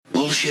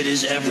bullshit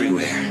is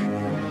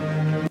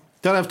everywhere.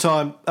 Don't have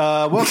time.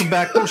 Welcome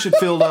back, Bullshit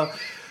Fielder.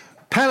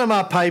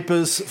 Panama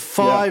Papers,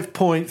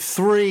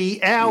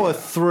 5.3, hour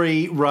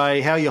 3.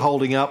 Ray, how are you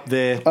holding up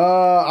there?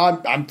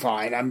 I'm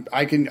fine.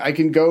 I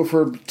can go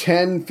for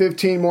 10,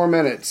 15 more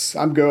minutes.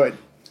 I'm good.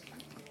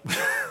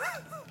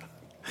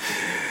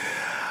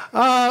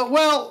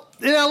 Well,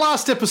 in our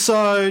last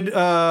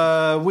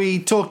episode, we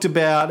talked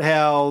about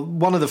how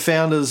one of the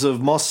founders of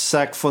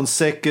Mossack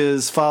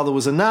Fonseca's father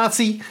was a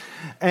Nazi,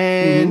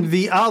 and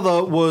the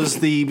other was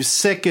the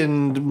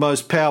second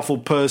most powerful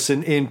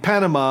person in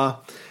Panama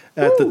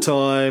at the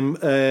time,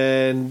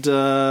 and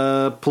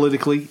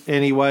politically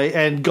anyway,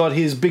 and got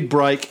his big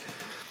break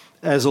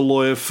as a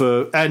lawyer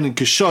for Adnan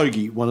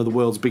Khashoggi, one of the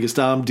world's biggest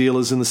arms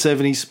dealers in the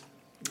 70s.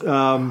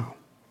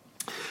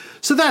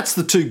 So that's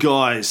the two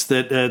guys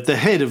that at the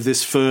head of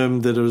this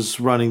firm that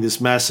was running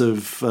this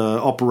massive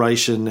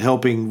operation,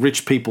 helping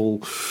rich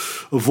people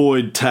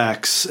avoid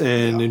tax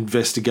and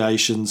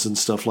investigations and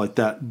stuff like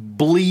that,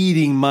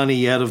 bleeding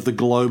money out of the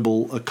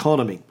global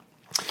economy.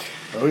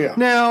 Oh, yeah.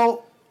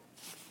 Now,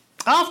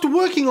 after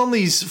working on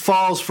these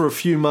files for a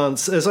few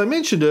months, as I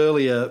mentioned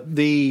earlier,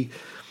 the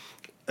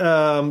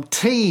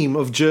team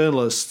of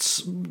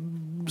journalists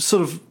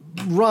sort of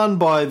run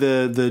by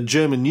the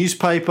German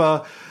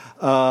newspaper,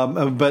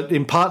 but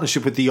in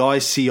partnership with the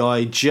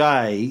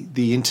ICIJ,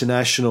 the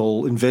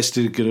International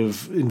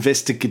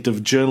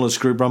Investigative Journalist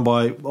Group run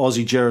by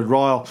Aussie Gerard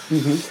Ryle,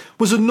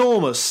 was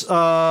enormous. They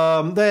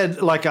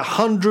had like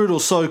 100 or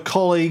so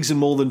colleagues in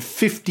more than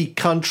 50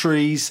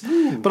 countries.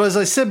 But as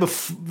I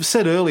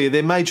said earlier,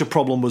 their major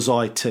problem was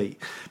IT.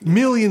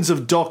 Millions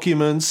of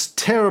documents,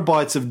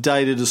 terabytes of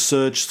data to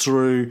search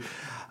through,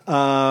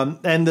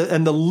 and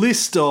the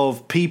list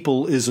of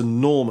people is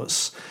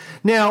enormous.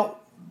 Now,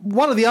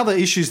 one of the other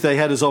issues they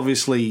had is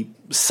obviously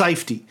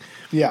safety.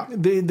 Yeah.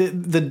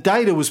 The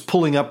data was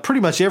pulling up pretty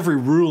much every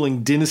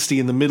ruling dynasty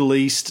in the Middle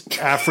East,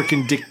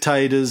 African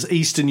dictators,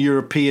 Eastern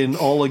European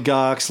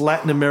oligarchs,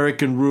 Latin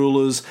American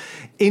rulers,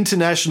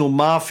 international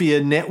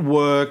mafia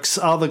networks,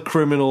 other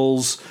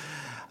criminals.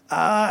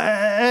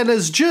 And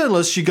as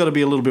journalists, you've got to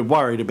be a little bit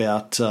worried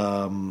about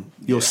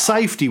your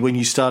safety when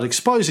you start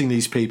exposing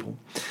these people.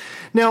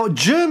 Now,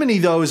 Germany,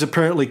 though, is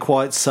apparently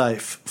quite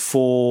safe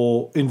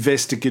for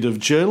investigative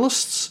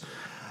journalists.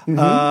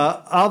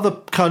 Other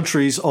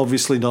countries,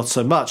 obviously not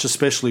so much,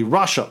 especially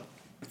Russia.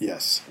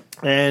 Yes.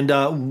 And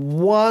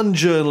one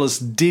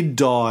journalist did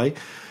die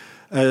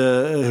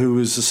who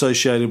was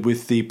associated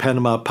with the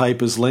Panama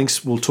Papers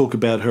links. We'll talk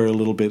about her a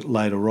little bit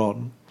later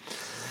on.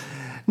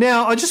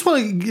 Now, I just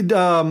want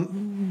to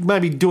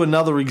maybe do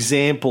another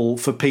example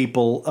for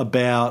people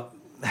about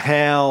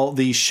how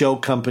these shell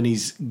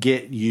companies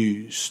get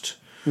used.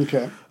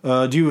 Okay.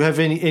 Do you have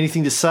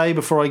anything to say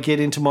before I get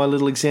into my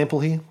little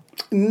example here?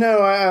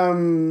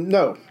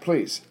 No,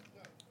 please.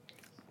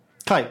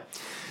 Okay.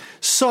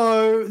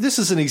 So this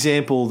is an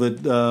example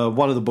that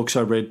one of the books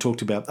I read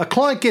talked about. A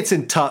client gets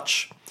in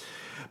touch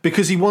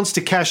because he wants to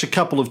cash a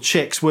couple of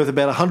checks worth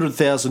about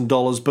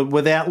 $100,000, but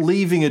without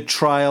leaving a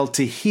trail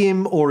to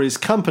him or his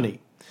company.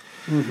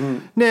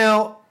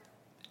 Now,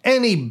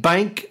 any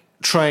bank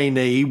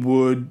trainee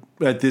would,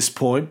 at this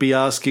point, be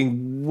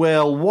asking,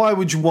 well, why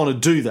would you want to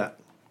do that?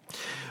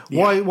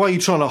 Why are you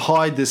trying to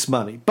hide this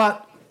money?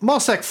 But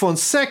Mossack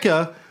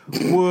Fonseca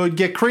would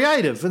get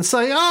creative and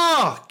say,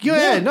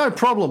 no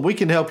problem, we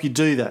can help you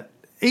do that.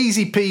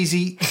 Easy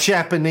peasy,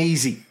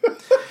 Japanesey.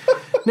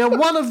 Now,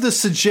 one of the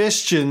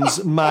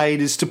suggestions made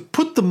is to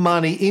put the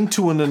money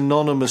into an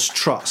anonymous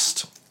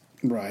trust.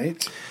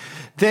 Right.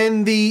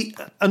 Then the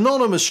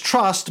anonymous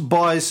trust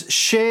buys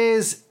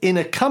shares in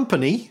a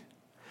company,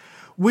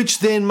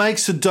 which then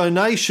makes a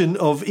donation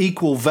of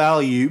equal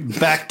value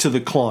back to the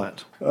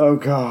client. Oh,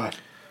 God.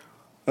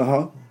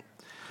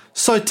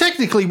 So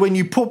technically, when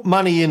you put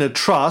money in a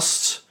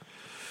trust,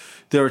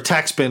 there are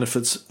tax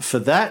benefits for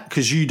that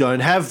because you don't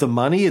have the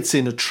money. It's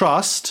in a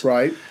trust.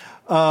 Right.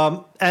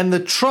 And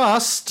the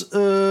trust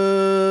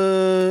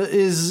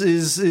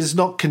is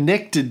not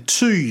connected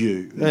to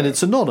you, and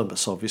it's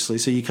anonymous, obviously,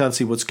 so you can't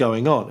see what's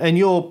going on. And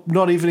you're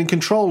not even in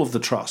control of the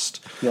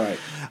trust. Right.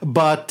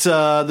 But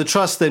the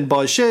trust then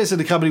buys shares in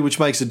the company, which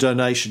makes a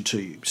donation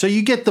to you. So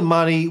you get the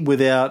money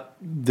without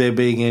there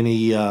being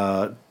any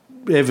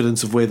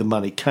evidence of where the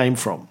money came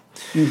from.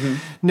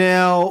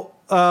 Now,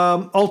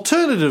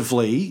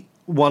 alternatively,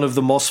 one of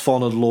the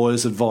Mosfon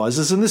lawyers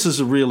advises, and this is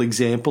a real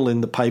example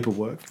in the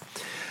paperwork,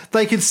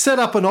 they could set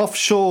up an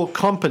offshore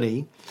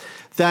company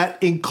that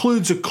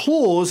includes a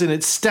clause in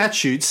its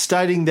statutes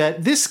stating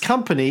that this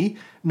company,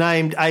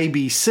 named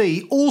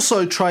ABC,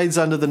 also trades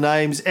under the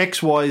names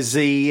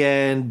XYZ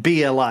and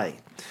BLA.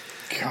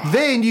 God.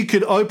 Then you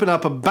could open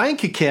up a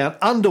bank account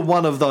under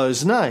one of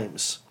those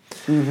names.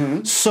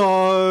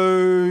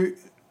 So,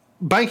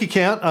 bank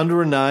account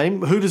under a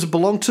name, who does it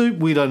belong to?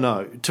 We don't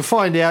know. To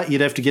find out, you'd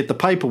have to get the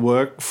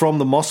paperwork from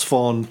the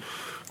Mosfon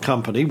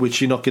company,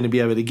 which you're not going to be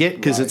able to get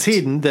because it's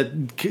hidden,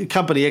 that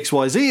company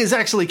XYZ is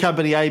actually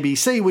company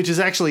ABC, which is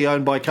actually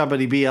owned by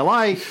company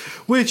BLA,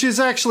 which is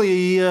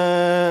actually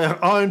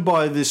owned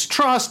by this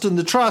trust, and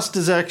the trust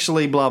is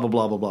actually blah, blah,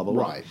 blah, blah, blah,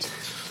 blah. Right.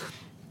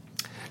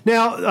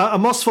 Now, a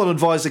Mossfon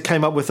advisor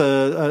came up with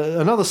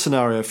another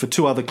scenario for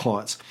two other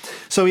clients.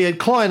 So he had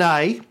client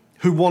A,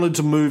 who wanted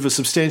to move a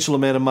substantial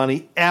amount of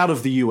money out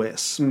of the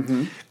US.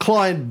 Mm-hmm.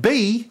 Client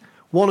B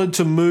wanted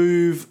to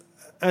move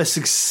a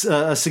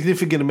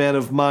significant amount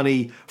of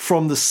money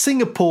from the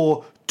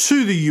Singapore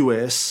to the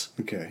US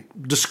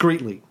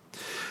discreetly.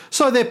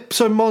 So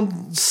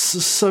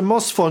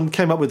Mossfon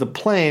came up with a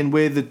plan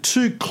where the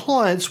two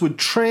clients would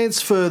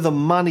transfer the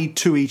money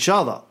to each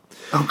other.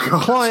 Oh,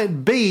 God.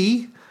 Client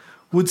B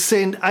would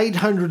send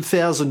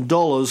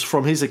 $800,000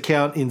 from his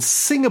account in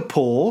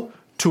Singapore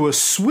to a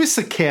Swiss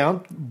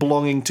account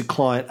belonging to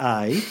client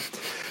A.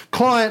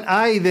 Client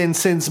A then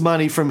sends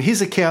money from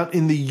his account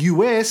in the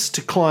US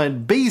to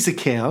client B's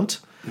account.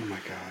 Oh, my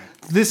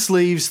God. This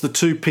leaves the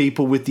two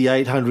people with the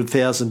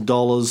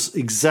 $800,000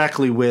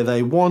 exactly where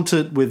they want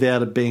it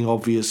without it being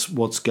obvious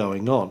what's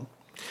going on.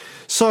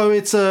 So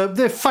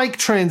they're fake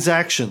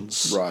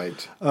transactions.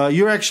 Right.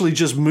 You're actually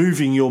just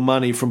moving your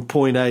money from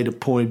point A to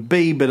point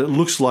B, but it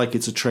looks like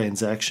it's a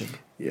transaction.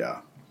 Yeah.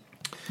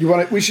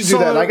 We should do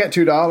that. I got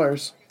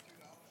 $2.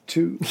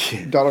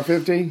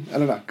 $2.50? I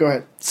don't know. Go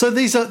ahead. So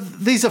these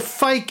are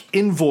fake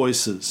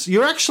invoices.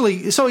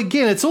 So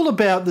again, it's all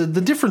about the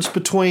difference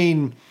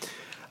between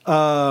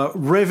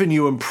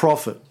revenue and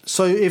profit.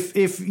 So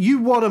if you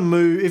want to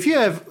move, if you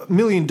have $1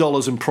 million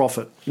in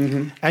profit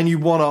and you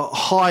want to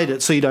hide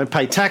it so you don't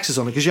pay taxes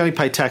on it, because you only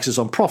pay taxes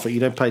on profit,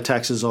 you don't pay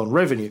taxes on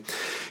revenue.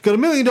 You've got $1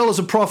 million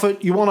in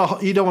profit, you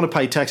don't want to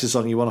pay taxes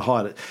on it, you want to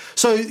hide it.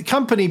 So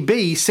company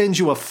B sends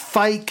you a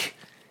fake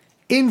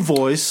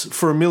invoice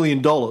for $1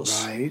 million.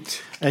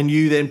 Right. And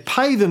you then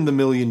pay them the $1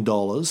 million,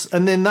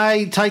 and then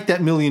they take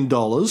that $1 million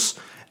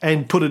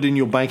and put it in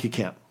your bank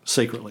account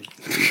secretly.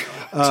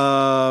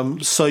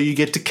 So you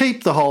get to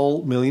keep the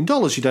whole $1 million.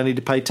 You don't need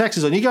to pay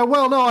taxes on it. You go,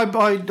 well, no,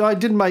 I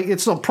didn't make,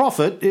 it's not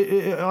profit.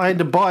 I had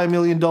to buy $1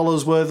 million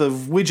worth of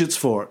widgets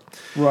for it.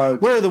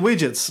 Right. Where are the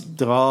widgets?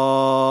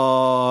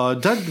 Oh,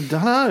 don't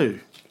know.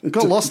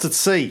 Got lost at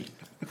sea.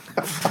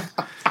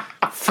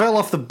 Fell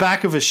off the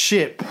back of a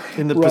ship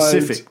in the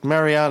Pacific,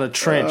 Mariana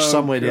Trench,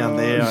 somewhere down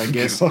there, I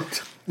guess. God.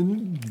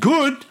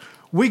 Good.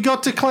 We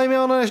got to claim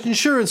our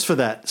insurance for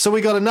that. So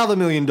we got another $1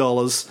 million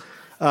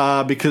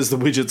because the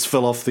widgets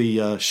fell off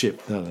the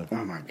ship. No.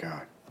 Oh, my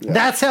God. Yeah.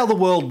 That's how the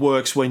world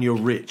works when you're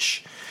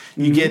rich.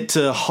 You get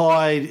to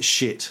hide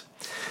shit.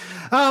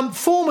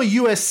 Former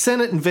US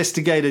Senate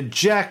investigator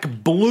Jack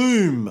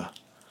Bloom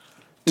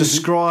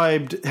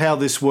described how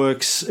this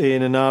works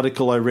in an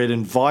article I read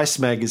in Vice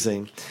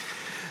magazine.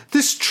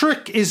 This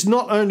trick is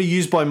not only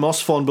used by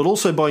Mossfon, but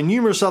also by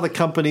numerous other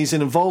companies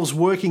and involves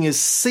working as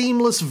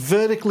seamless,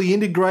 vertically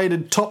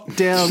integrated,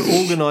 top-down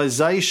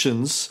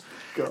organisations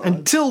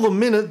until the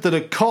minute that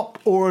a cop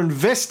or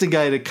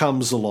investigator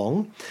comes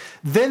along.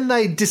 Then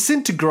they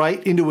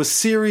disintegrate into a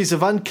series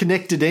of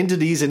unconnected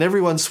entities and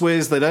everyone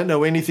swears they don't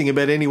know anything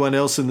about anyone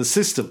else in the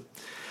system.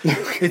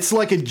 It's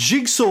like a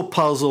jigsaw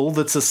puzzle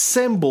that's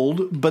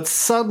assembled but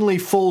suddenly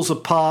falls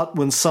apart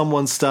when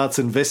someone starts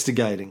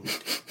investigating.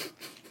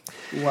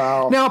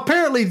 Wow. Now,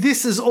 apparently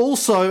this is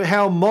also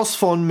how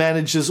Mossfon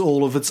manages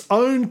all of its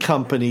own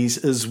companies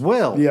as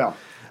well. Yeah.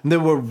 And there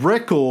were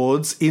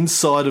records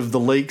inside of the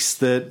leaks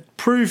that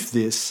proved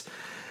this.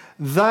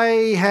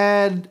 They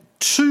had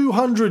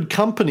 200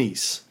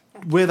 companies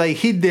where they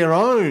hid their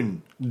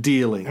own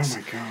dealings. Oh,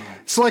 my God.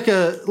 It's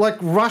like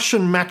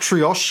Russian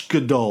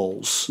matryoshka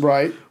dolls.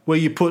 Right. Where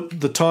you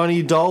put the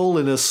tiny doll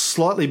in a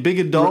slightly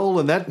bigger doll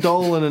and that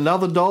doll in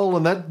another doll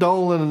and that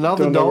doll in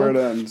another Don't doll. know where it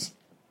ends.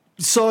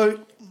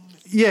 So...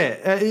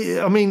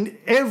 yeah, I mean,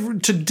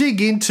 to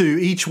dig into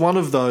each one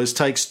of those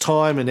takes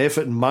time and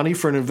effort and money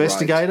for an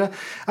investigator, right.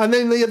 And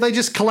then they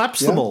just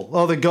collapse them all.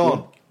 Oh, they're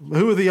gone. Yeah.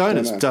 Who are the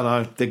owners? Don't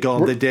know. They're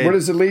gone. They're dead. Where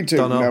does it lead to?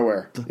 Don't know.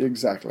 Nowhere.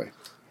 Exactly.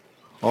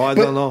 Oh, I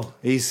don't know.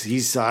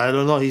 He's. I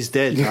don't know. He's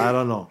dead. I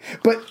don't know.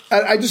 But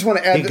I just want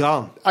to add. He's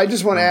gone. I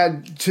just want to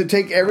add to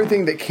take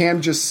everything that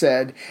Cam just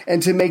said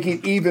and to make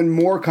it even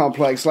more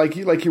complex. Like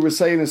you were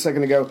saying a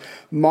second ago,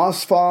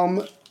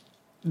 Mossfon,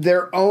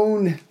 their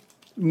own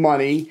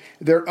money,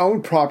 their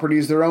own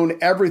properties, their own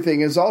everything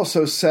is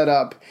also set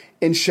up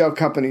in shell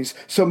companies.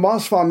 So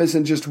Mossfon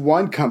isn't just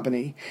one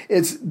company,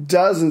 it's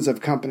dozens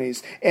of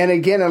companies. And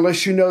again,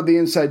 unless you know the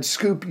inside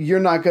scoop, you're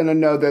not going to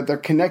know that they're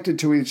connected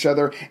to each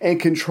other and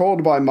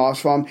controlled by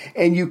Mossfon,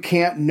 and you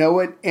can't know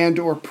it and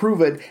or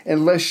prove it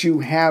unless you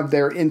have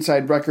their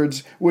inside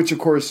records, which of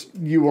course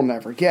you will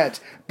never get.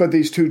 But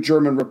these two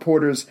German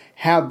reporters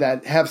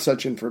have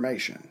such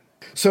information.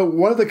 So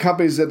one of the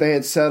companies that they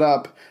had set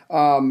up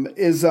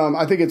is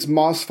I think it's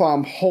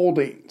Mosfilm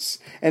Holdings.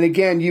 And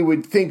again, you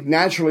would think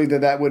naturally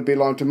that would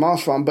belong to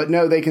Mosfilm, but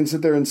no, they can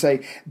sit there and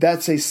say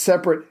that's a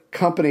separate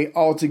company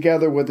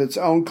altogether with its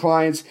own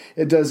clients.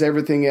 It does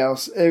everything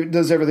else. It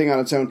does everything on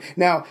its own.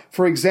 Now,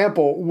 for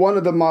example, one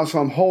of the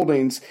Mosfilm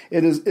Holdings,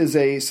 it is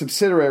a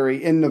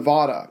subsidiary in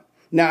Nevada.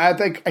 Now,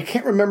 I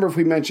can't remember if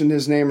we mentioned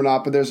his name or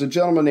not, but there's a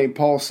gentleman named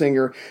Paul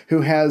Singer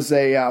who has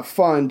a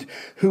fund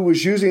who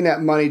was using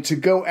that money to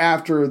go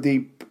after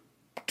the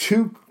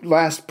two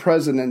last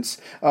presidents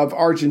of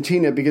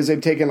Argentina because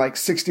they've taken like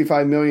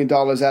 $65 million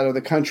out of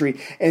the country,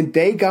 and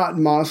they got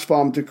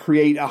Mosfilm to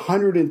create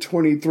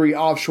 123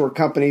 offshore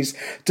companies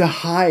to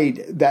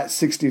hide that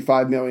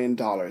 $65 million.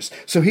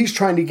 So he's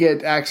trying to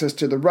get access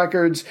to the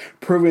records,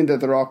 proving that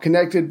they're all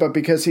connected, but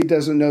because he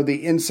doesn't know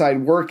the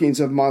inside workings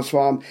of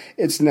Mosfilm,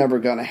 it's never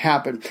going to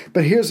happen.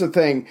 But here's the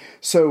thing.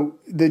 So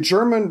the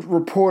German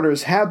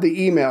reporters have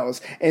the emails,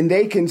 and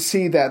they can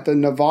see that the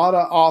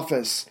Nevada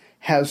office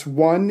has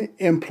one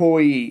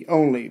employee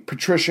only,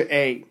 Patricia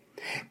A.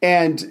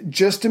 And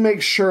just to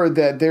make sure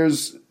that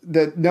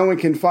that no one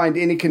can find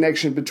any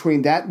connection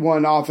between that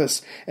one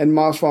office and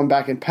Mosfilm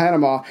back in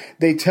Panama,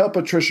 they tell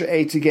Patricia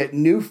A to get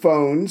new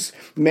phones,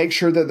 make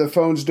sure that the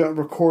phones don't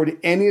record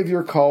any of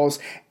your calls,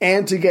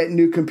 and to get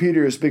new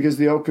computers because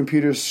the old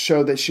computers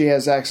show that she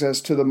has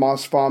access to the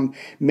Mosfilm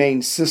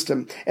main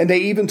system. And they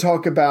even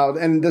talk about,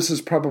 and this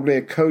is probably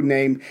a code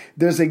name,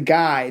 they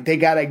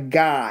got a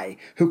guy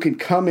who can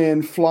come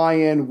in, fly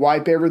in,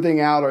 wipe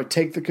everything out or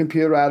take the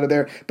computer out of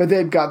there, but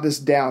they've got this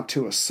down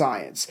to a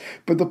science.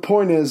 But the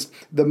point is,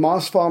 the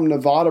Mosfilm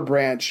Nevada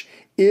branch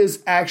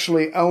is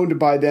actually owned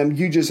by them.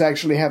 You just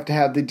actually have to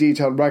have the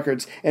detailed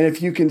records. And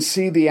if you can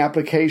see the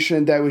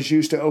application that was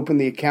used to open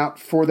the account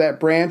for that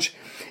branch,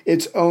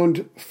 it's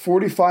owned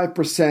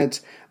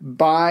 45%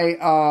 by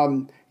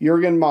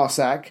Jürgen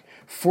Mossack,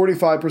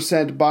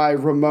 45% by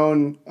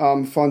Ramon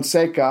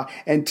Fonseca,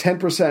 and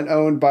 10%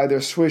 owned by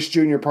their Swiss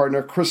junior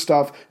partner,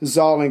 Christoph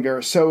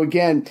Zollinger. So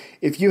again,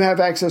 if you have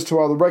access to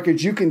all the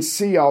records, you can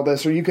see all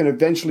this, or you can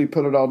eventually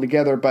put it all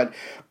together. But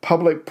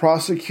public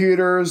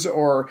prosecutors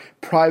or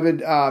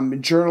private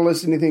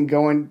journalists, anything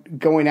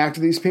going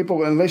after these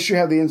people, unless you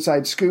have the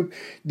inside scoop,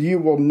 you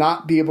will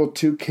not be able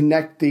to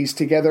connect these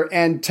together.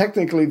 And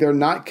technically, they're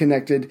not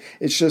connected.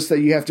 It's just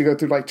that you have to go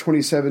through like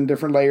 27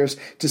 different layers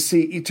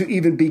to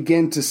even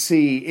begin to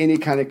see any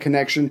kind of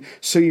connection,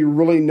 so you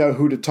really know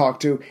who to talk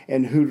to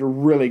and who to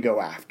really go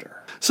after.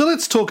 So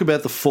let's talk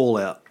about the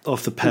fallout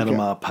of the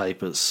Panama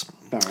Papers.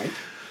 All right.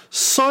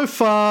 So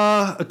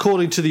far,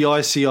 according to the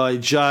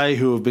ICIJ,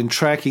 who have been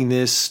tracking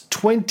this,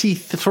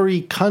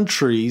 23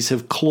 countries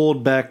have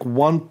clawed back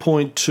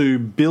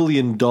 $1.2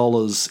 billion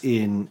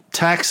in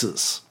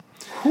taxes.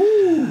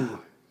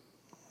 Whew.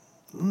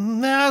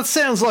 Now, it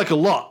sounds like a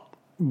lot,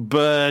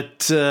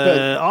 but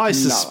I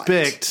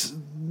suspect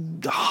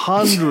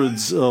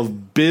hundreds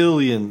of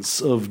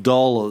billions of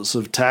dollars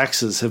of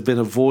taxes have been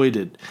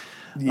avoided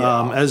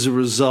as a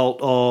result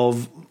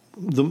of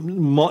the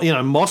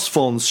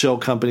Mosfilm's shell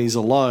companies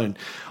alone.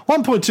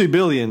 1.2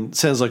 billion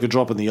sounds like a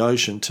drop in the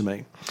ocean to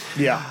me.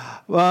 Yeah.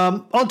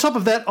 On top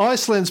of that,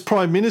 Iceland's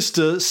Prime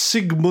Minister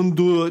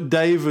Sigmundur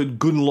David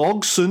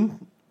Gunnlaugsson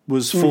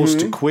was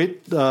forced to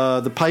quit.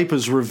 The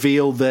papers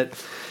revealed that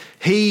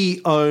he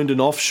owned an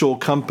offshore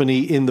company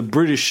in the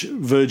British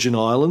Virgin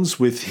Islands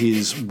with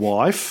his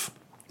wife.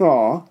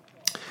 Aww.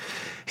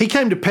 He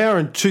came to power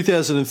in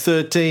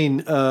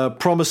 2013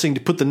 promising to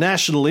put the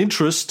national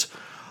interest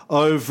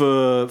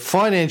over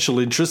financial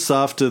interests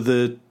after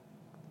the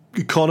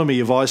economy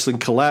of Iceland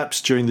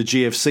collapsed during the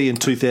GFC in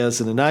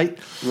 2008.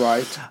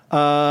 Right.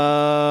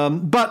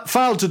 But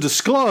failed to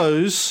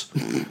disclose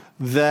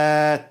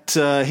that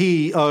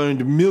he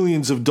owned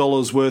millions of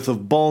dollars worth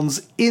of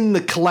bonds in the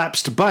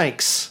collapsed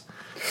banks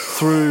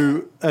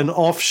through an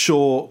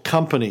offshore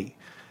company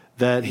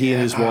that he and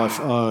his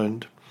wife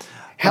owned.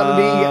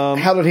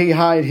 How did he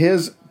hide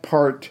his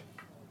part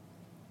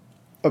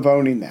of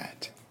owning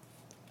that?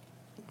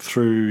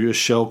 Through a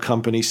shell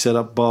company set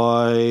up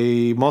by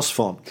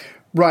Mosfilm.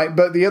 Right,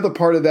 but the other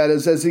part of that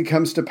is as he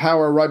comes to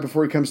power, right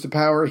before he comes to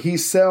power, he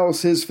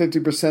sells his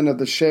 50% of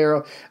the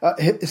share,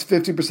 his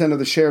 50% of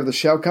the share of the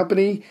shell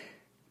company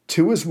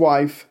to his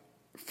wife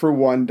for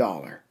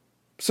 $1.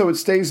 So it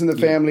stays in the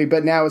family,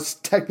 but now it's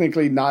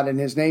technically not in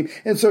his name.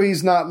 And so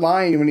he's not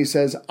lying when he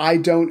says, I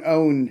don't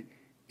own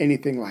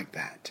anything like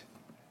that.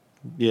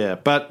 Yeah,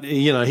 but,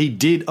 he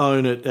did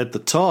own it at the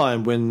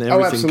time when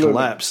everything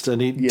collapsed,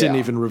 and he didn't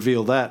even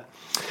reveal that.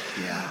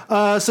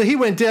 Yeah. So he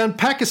went down.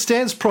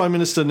 Pakistan's Prime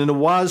Minister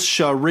Nawaz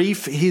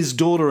Sharif, his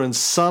daughter and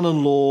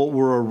son-in-law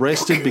were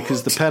arrested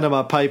because the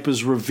Panama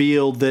Papers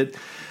revealed that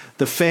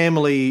the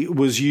family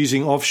was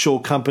using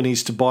offshore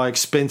companies to buy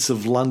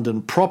expensive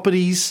London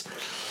properties.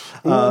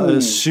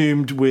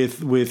 Assumed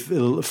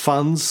with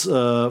funds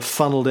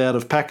funneled out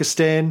of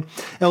Pakistan.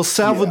 El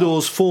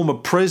Salvador's former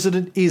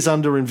president is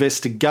under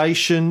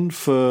investigation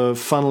for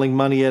funneling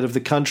money out of the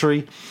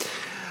country.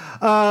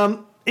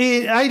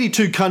 in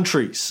 82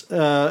 countries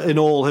in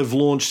all have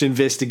launched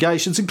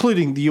investigations,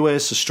 including the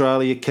US,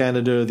 Australia,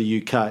 Canada,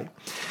 the UK. Right.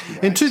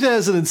 In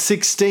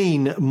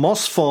 2016,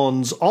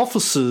 Mosfon's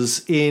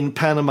offices in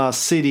Panama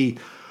City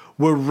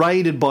were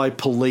raided by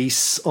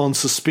police on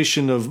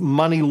suspicion of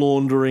money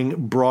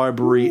laundering,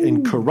 bribery,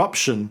 and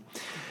corruption.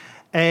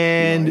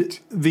 And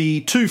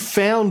the two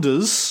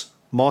founders,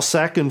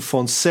 Mossack and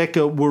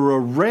Fonseca, were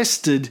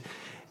arrested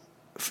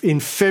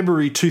in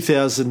February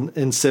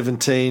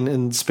 2017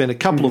 and spent a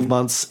couple of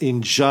months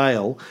in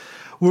jail,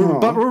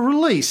 but were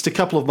released a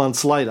couple of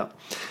months later.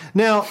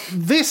 Now,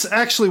 this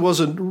actually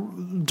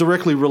wasn't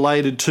directly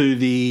related to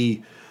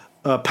the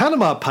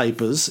Panama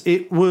Papers.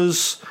 It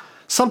was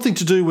something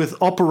to do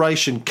with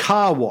Operation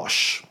Car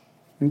Wash,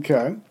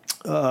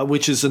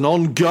 which is an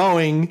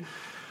ongoing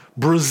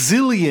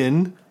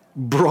Brazilian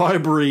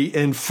bribery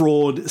and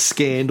fraud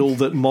scandal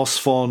that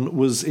Mosfon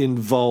was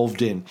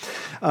involved in.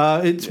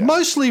 It's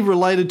mostly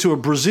related to a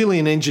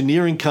Brazilian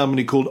engineering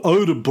company called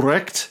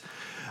Odebrecht,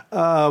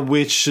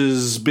 which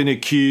has been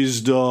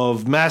accused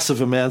of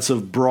massive amounts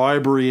of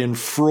bribery and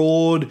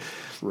fraud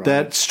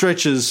that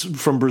stretches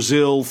from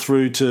Brazil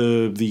through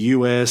to the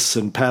US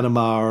and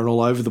Panama and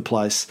all over the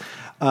place.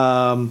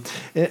 And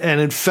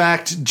in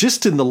fact,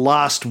 just in the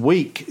last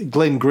week,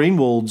 Glenn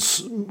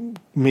Greenwald's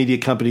media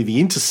company, The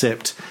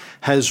Intercept,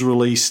 has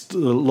released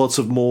lots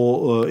of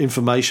more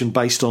information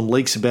based on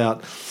leaks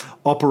about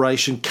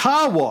Operation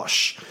Car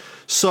Wash.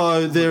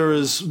 So there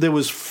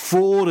was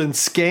fraud and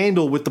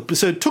scandal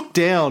so it took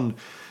down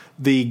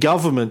the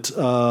government,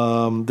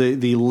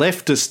 the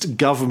leftist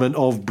government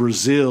of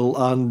Brazil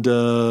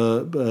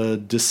under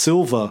De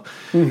Silva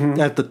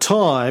at the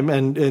time,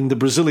 and the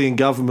Brazilian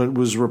government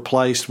was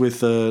replaced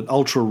with an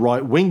ultra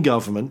right wing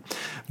government.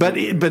 But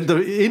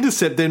the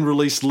Intercept then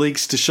released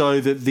leaks to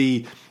show that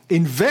the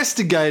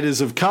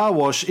investigators of car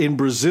wash in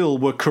Brazil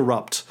were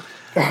corrupt.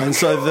 And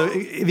so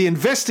the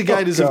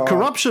investigators of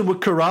corruption were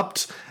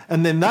corrupt,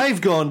 and then they've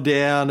gone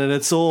down, and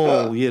it's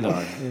all, it's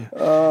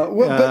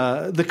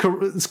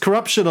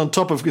corruption on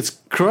top of,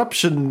 it's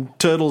corruption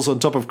turtles on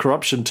top of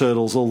corruption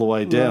turtles all the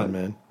way down,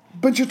 man.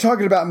 But you're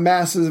talking about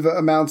massive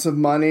amounts of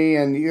money,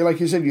 and like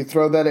you said, you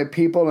throw that at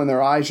people, and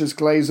their eyes just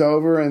glaze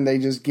over, and they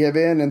just give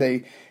in, and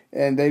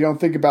they don't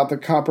think about the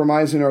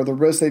compromising or the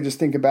risk. They just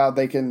think about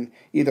they can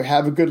either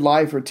have a good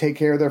life or take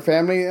care of their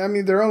family. I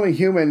mean, they're only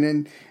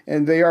human,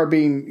 and they are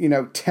being,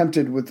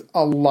 tempted with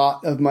a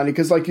lot of money.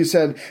 Because like you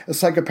said, a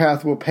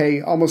psychopath will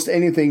pay almost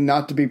anything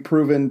not to be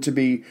proven to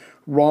be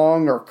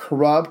wrong or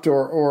corrupt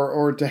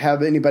or to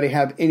have anybody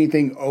have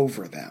anything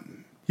over them.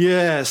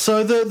 Yeah,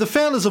 so the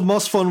founders of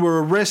Mosfon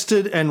were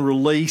arrested and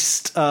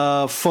released.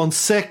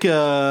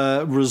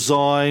 Fonseca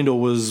resigned or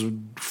was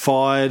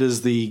fired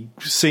as the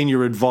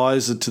senior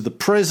advisor to the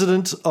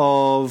president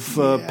of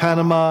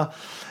Panama.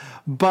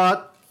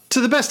 But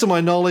to the best of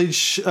my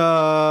knowledge,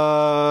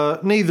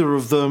 neither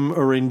of them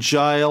are in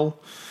jail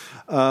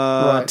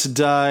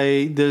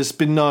today. There's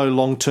been no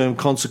long-term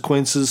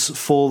consequences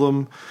for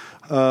them.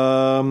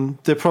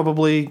 They're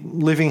probably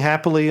living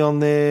happily on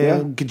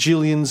their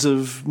gajillions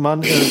of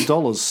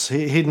dollars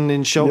hidden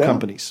in shell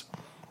companies.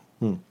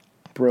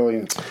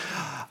 Brilliant.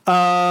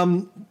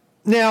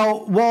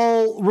 Now,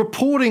 while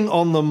reporting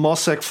on the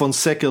Mossack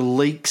Fonseca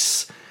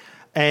leaks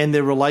and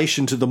their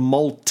relation to the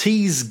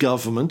Maltese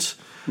government,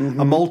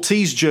 a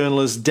Maltese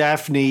journalist,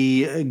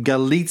 Daphne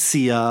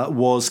Galizia,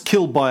 was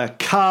killed by a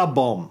car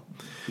bomb.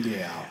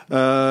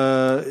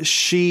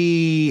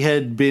 She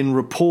had been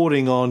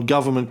reporting on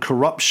government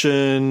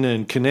corruption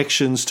and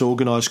connections to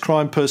organised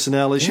crime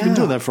personnel. She'd been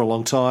doing that for a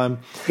long time.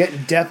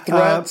 Getting death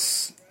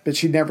threats, but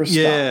she never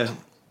stopped.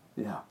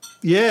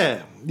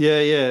 Yeah.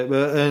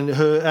 And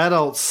her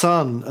adult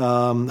son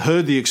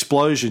heard the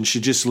explosion. She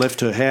just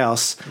left her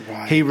house.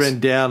 Right. He ran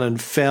down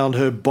and found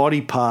her body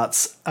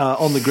parts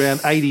on the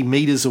ground 80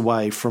 metres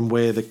away from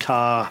where the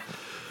car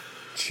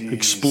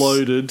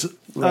exploded.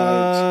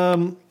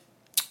 Right.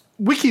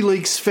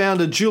 WikiLeaks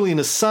founder Julian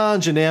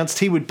Assange announced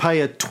he would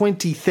pay a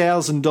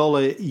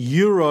 $20,000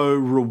 euro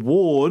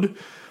reward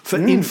for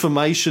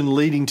information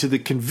leading to the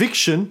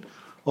conviction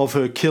of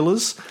her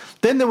killers.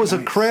 Then there was a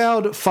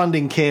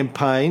crowdfunding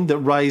campaign that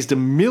raised €1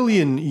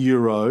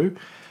 million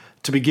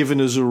to be given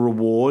as a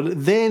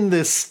reward. Then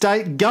the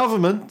state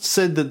government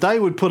said that they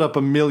would put up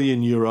 €1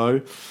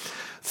 million.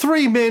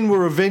 3 men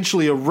were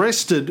eventually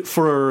arrested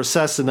for her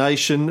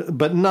assassination,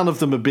 but none of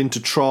them have been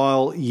to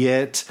trial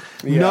yet.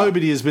 Yeah.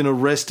 Nobody has been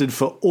arrested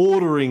for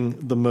ordering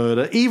the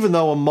murder, even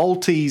though a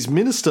Maltese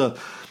minister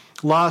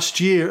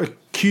last year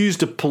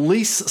accused a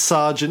police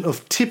sergeant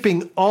of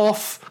tipping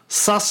off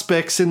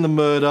suspects in the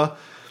murder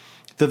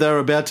that they were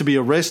about to be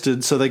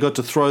arrested, so they got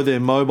to throw their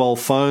mobile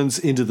phones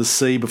into the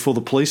sea before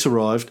the police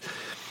arrived.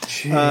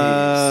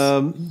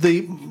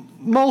 The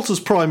Malta's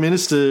Prime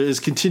Minister is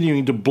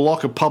continuing to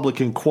block a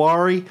public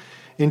inquiry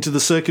into the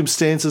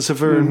circumstances of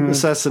her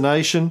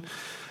assassination.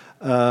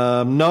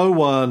 No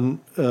one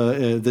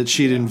that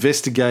she'd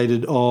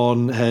investigated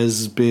on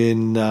has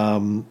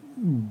been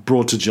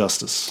brought to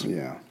justice.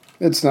 Yeah.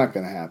 It's not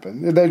going to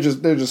happen. They're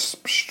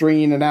just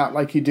stringing it out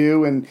like you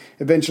do, and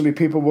eventually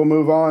people will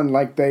move on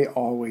like they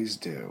always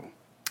do.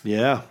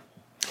 Yeah.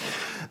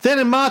 Then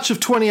in March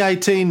of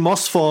 2018,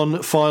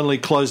 Mosfon finally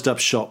closed up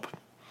shop.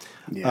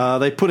 Yeah.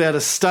 They put out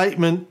a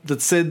statement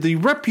that said the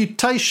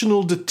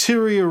reputational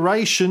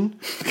deterioration,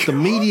 the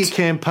media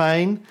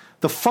campaign,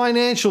 the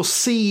financial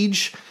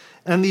siege,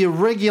 and the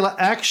irregular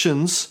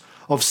actions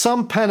of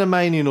some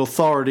Panamanian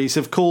authorities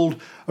have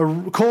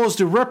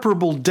caused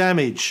irreparable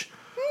damage,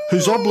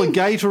 whose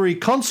obligatory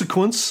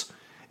consequence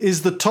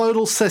is the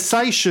total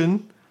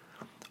cessation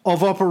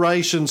of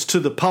operations to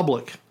the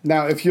public.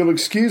 Now, if you'll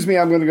excuse me,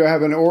 I'm going to go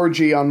have an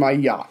orgy on my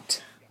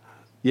yacht.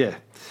 Yeah.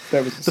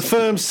 The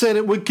firm said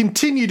it would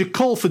continue to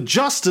call for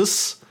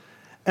justice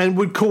and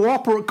would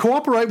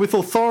cooperate with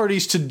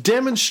authorities to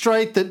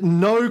demonstrate that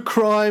no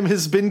crime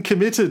has been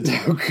committed.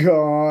 Oh,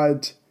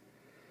 God.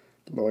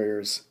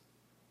 Lawyers.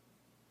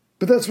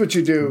 But that's what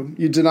you do.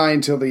 You deny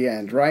until the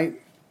end, right?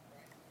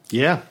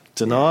 Yeah.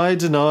 Deny.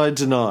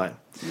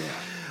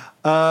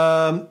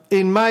 Yeah.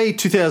 In May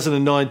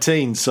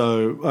 2019,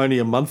 so only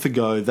a month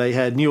ago, they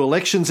had new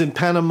elections in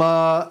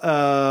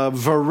Panama.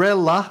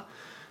 Varela,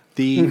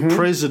 the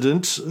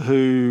president,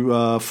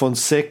 who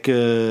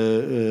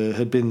Fonseca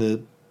had been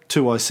the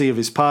 2IC of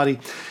his party,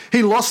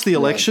 he lost the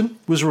election,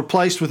 was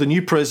replaced with a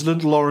new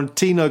president,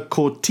 Laurentino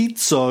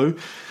Cortizo,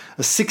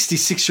 a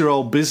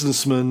 66-year-old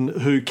businessman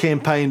who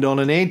campaigned on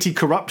an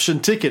anti-corruption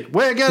ticket.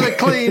 We're going to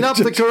clean up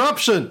the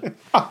corruption.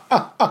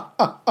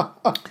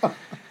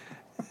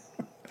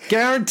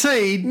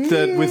 Guaranteed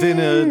that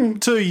within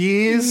 2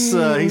 years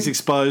he's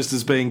exposed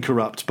as being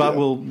corrupt, but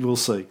we'll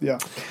see. Yeah.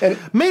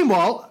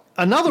 Meanwhile,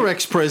 another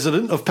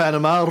ex-president of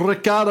Panama,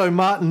 Ricardo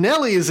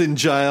Martinelli, is in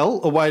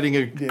jail awaiting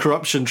a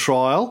corruption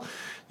trial.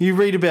 You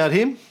read about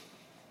him?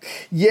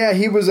 Yeah,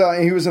 he was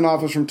in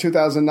office from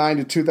 2009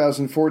 to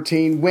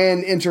 2014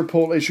 when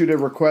Interpol issued a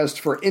request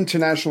for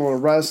international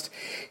arrest.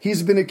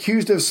 He's been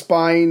accused of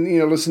spying,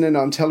 listening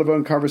on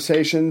telephone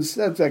conversations,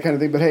 that kind of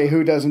thing. But hey,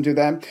 who doesn't do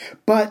that?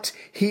 But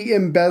he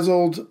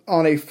embezzled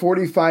on a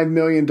 $45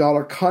 million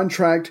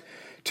contract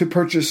to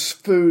purchase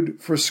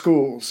food for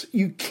schools.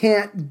 You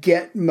can't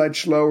get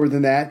much lower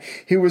than that.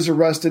 He was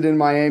arrested in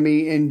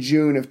Miami in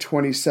June of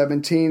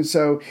 2017.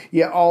 So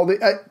yeah,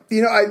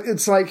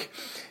 it's like,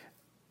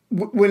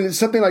 when it's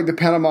something like the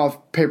Panama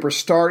Papers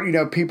start,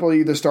 people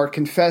either start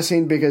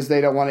confessing because they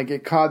don't want to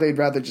get caught. They'd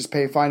rather just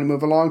pay a fine and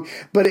move along.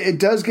 But it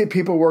does get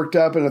people worked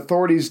up, and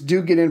authorities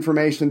do get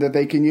information that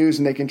they can use,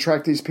 and they can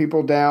track these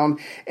people down.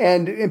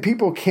 And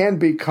people can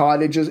be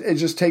caught. It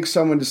just takes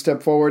someone to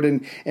step forward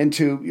and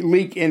to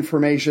leak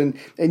information.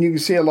 And you can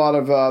see a lot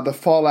of the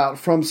fallout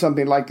from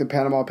something like the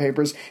Panama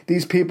Papers.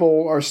 These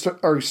people are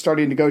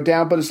starting to go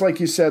down. But it's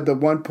like you said, the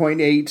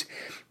 $1.8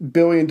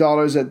 billion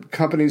that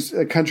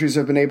countries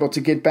have been able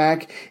to get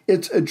back,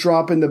 it's a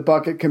drop in the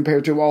bucket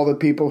compared to all the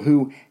people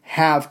who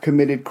have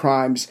committed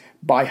crimes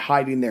by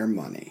hiding their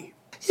money.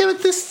 Yeah,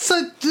 but this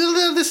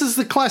is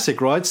the classic,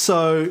 right?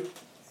 So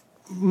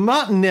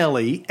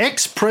Martinelli,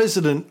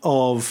 ex-president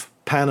of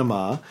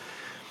Panama,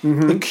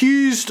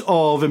 accused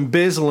of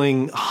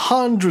embezzling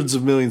hundreds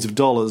of millions of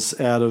dollars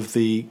out of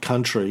the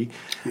country,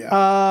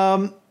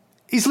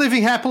 he's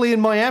living happily in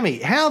Miami.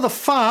 How the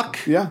fuck...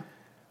 Yeah.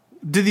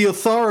 Did the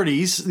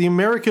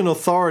American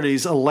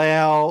authorities,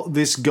 allow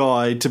this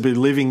guy to be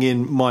living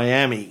in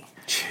Miami?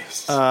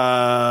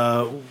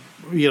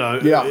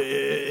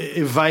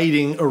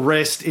 Evading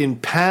arrest in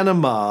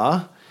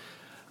Panama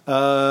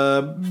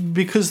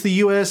because the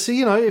US,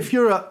 if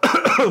you're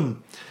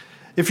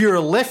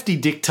a lefty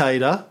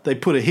dictator, they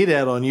put a hit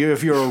out on you.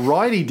 If you're a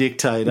righty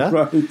dictator,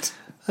 right.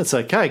 That's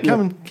okay.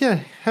 Come and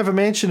have a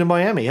mansion in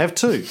Miami. Have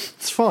two.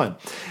 It's fine.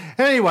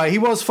 Anyway, he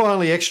was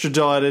finally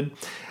extradited.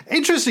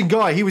 Interesting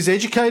guy. He was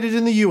educated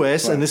in the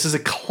US, and this is a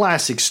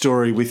classic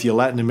story with your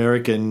Latin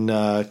American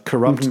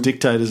corrupt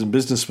dictators and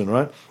businessmen,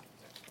 right?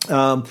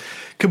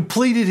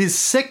 Completed his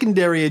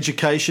secondary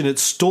education at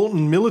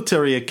Staunton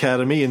Military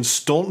Academy in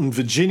Staunton,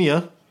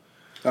 Virginia.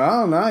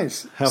 Oh,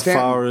 nice. How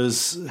far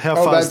is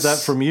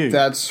that from you?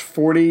 That's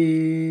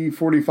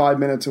 45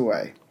 minutes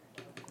away.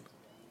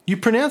 You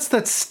pronounce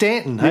that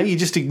Stanton, hey? You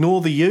just ignore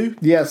the U?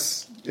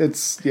 Yes,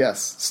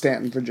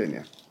 Stanton,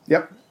 Virginia.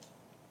 Yep.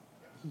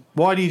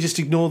 Why do you just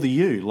ignore the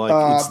U?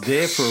 It's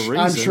there for a reason.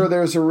 I'm sure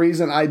there's a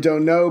reason. I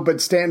don't know.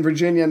 But Stanton,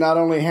 Virginia not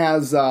only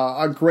has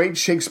a great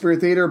Shakespeare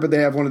theater, but they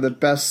have one of the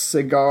best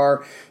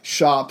cigar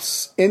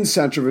shops in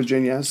Central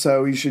Virginia.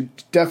 So you should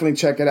definitely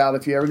check it out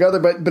if you ever go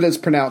there. But it's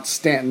pronounced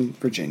Stanton,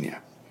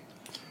 Virginia.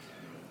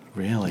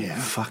 Really? Yeah.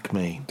 Fuck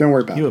me. Don't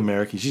worry about it. You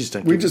Americans, you just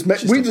don't. We just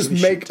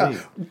make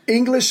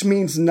English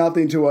means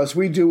nothing to us.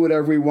 We do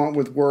whatever we want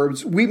with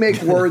words. We make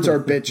words our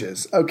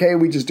bitches. Okay,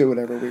 we just do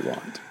whatever we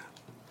want.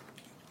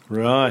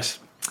 Right.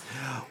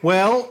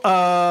 Well,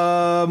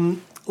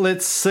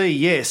 let's see.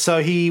 Yeah,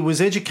 so he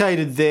was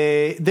educated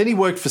there. Then he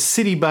worked for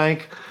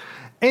Citibank.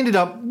 Ended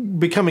up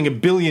becoming a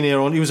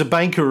billionaire. He was a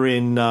banker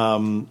in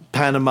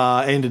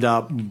Panama, ended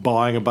up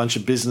buying a bunch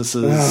of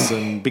businesses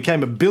and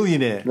became a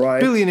billionaire. Right.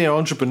 Billionaire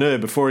entrepreneur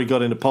before he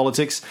got into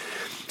politics.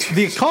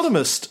 The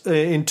Economist,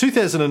 in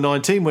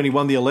 2019, when he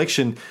won the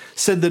election,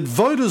 said that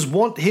voters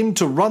want him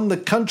to run the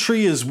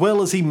country as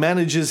well as he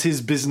manages his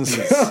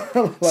businesses.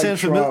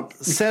 Like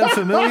Sound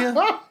familiar?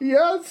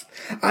 Yes.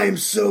 I am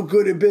so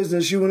good at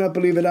business. You will not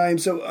believe it. I am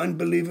so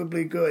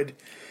unbelievably good.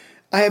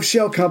 I have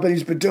shell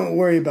companies, but don't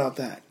worry about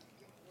that.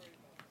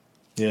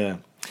 Yeah.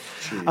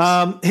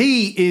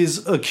 He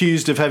is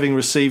accused of having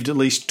received at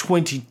least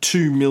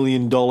 $22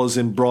 million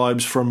in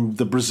bribes from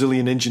the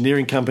Brazilian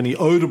engineering company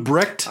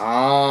Odebrecht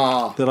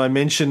that I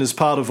mentioned as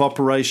part of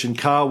Operation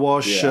Car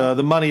Wash. Yeah.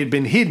 The money had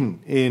been hidden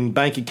in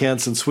bank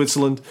accounts in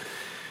Switzerland.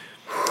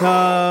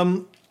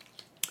 Yeah.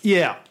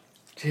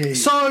 Jeez.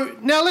 So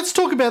now let's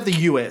talk about the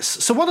US.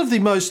 So one of the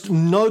most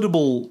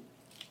notable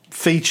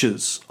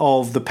features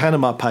of the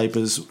Panama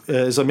Papers,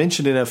 as I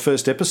mentioned in our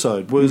first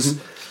episode, was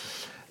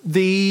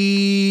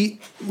the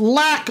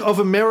lack of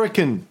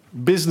American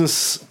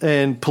business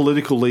and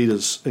political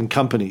leaders and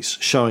companies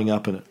showing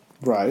up in it.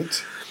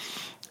 Right.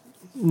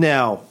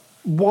 Now,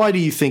 why do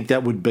you think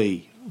that would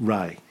be,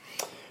 Ray?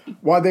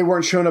 Why they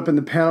weren't showing up in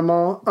the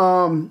Panama?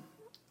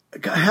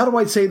 How do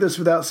I say this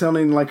without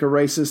sounding like a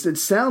racist? It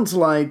sounds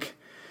like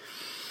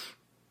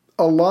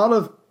a lot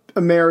of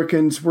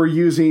Americans were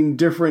using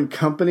different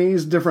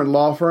companies, different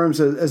law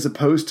firms, as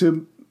opposed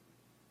to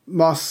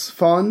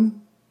Mosfon.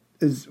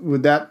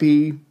 Would that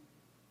be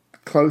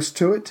close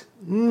to it?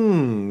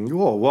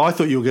 Well, I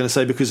thought you were going to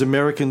say because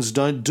Americans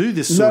don't do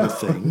this sort of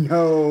thing.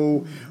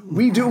 No,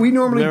 we do. We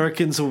normally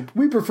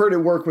we prefer to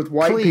work with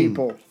white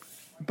people,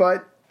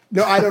 but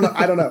no, I don't know.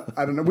 I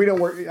don't know. We don't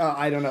work.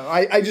 I don't know.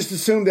 I just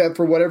assumed that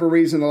for whatever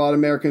reason, a lot of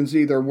Americans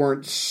either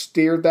weren't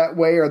steered that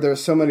way, or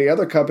there's so many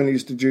other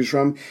companies to choose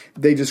from,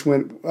 they just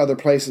went other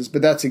places.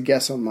 But that's a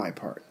guess on my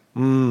part.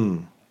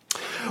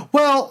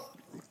 Well,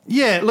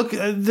 yeah. Look,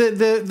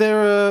 there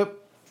are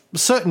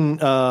certain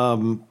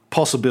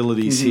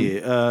possibilities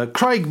here.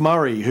 Craig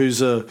Murray,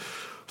 who's a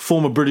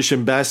former British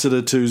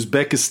ambassador to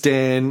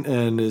Uzbekistan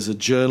and is a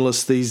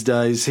journalist these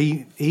days,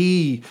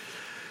 he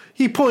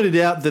pointed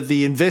out that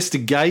the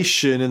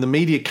investigation and the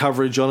media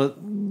coverage on it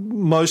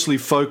mostly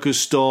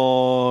focused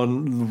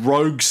on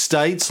rogue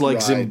states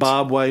like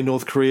Zimbabwe,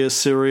 North Korea,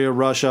 Syria,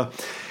 Russia.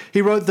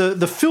 He wrote,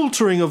 the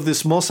filtering of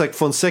this Mossack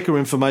Fonseca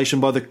information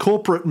by the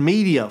corporate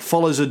media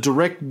follows a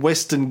direct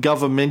Western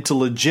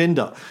governmental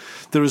agenda.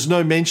 There is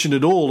no mention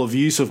at all of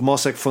use of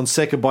Mossack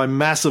Fonseca by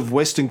massive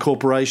Western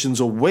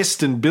corporations or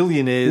Western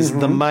billionaires,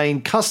 the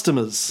main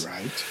customers.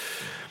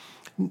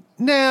 Right.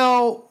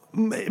 Now,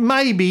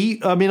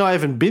 maybe, I mean, I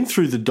haven't been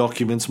through the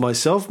documents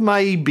myself.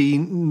 Maybe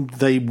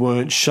they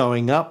weren't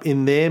showing up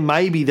in there.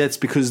 Maybe that's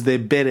because they're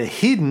better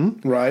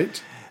hidden.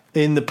 Right.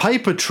 In the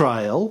paper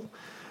trail.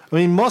 I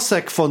mean,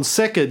 Mossack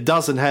Fonseca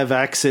doesn't have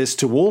access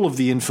to all of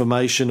the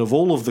information of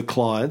all of the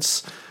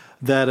clients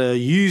that are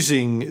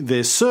using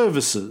their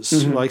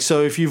services. Like,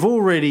 so if you've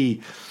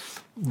already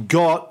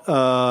got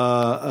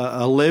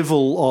a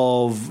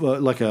level of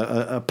like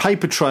a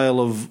paper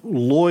trail of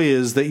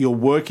lawyers that you're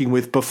working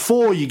with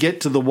before you get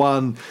to the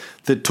one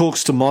that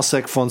talks to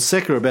Mossack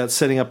Fonseca about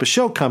setting up a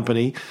shell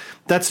company,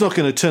 that's not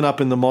going to turn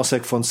up in the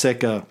Mossack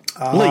Fonseca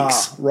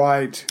leaks.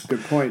 Right.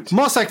 Good point.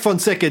 Mossack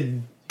Fonseca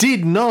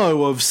did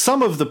know of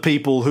some of the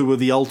people who were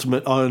the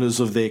ultimate owners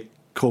of their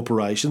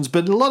corporations,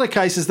 but in a lot of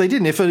cases they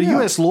didn't. If a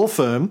US law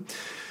firm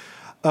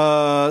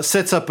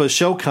sets up a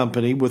shell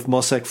company with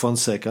Mossack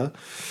Fonseca,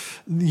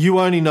 you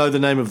only know the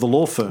name of the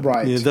law firm.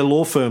 Right. The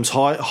law firm's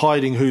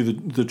hiding who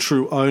the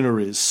true owner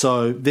is.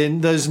 So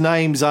then those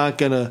names aren't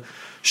going to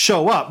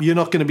show up. You're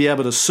not going to be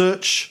able to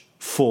search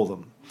for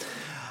them.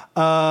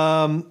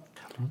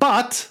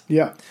 But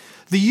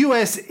the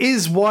US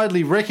is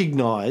widely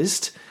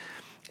recognized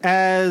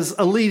as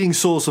a leading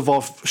source of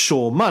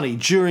offshore money.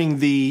 During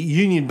the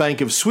Union Bank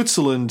of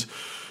Switzerland,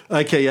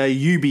 aka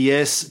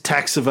UBS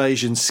tax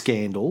evasion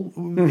scandal,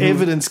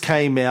 evidence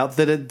came out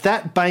that at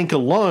that bank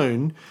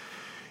alone,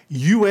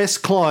 US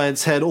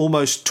clients had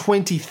almost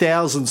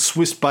 20,000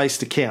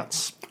 Swiss-based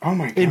accounts. Oh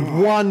my God. In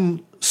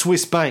one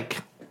Swiss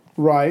bank.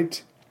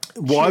 Right.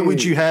 Why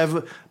would you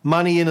have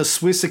money in a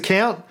Swiss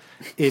account?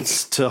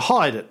 It's to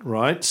hide it,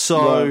 right?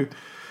 So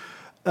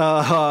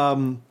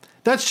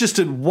that's just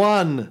at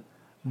one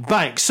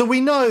bank. So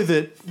we know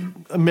that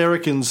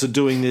Americans are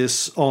doing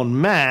this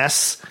en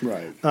masse.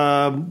 Right.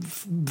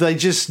 They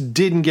just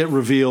didn't get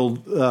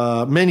revealed,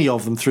 many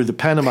of them, through the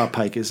Panama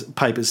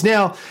Papers.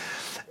 Now,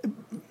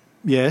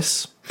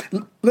 yes.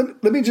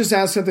 Let me just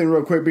ask something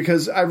real quick,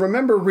 because I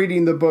remember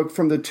reading the book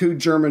from the two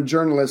German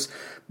journalists.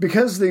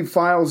 Because the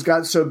files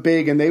got so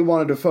big and they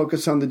wanted to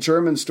focus on the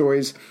German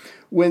stories,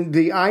 when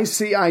the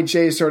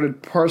ICIJ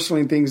started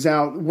parceling things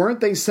out, weren't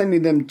they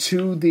sending them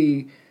to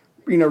the,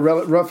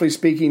 roughly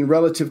speaking,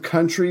 relative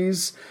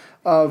countries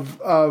of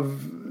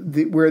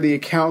where the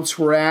accounts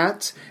were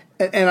at?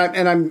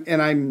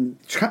 I'm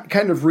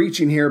kind of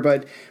reaching here,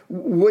 but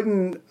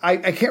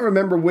I can't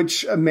remember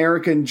which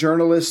American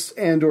journalists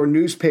and or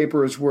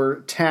newspapers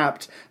were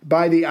tapped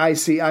by the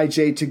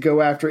ICIJ to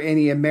go after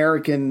any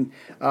Americans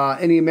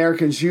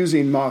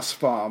using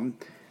MOSFOM.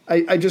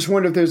 I just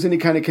wonder if there's any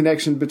kind of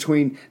connection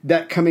between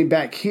that coming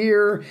back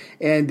here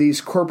and these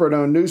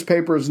corporate-owned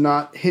newspapers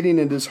not hitting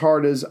it as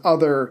hard as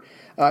other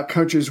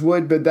countries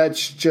would, but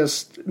that's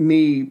just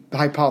me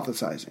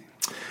hypothesizing.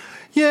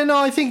 Yeah, no,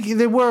 I think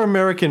there were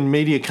American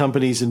media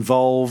companies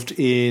involved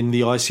in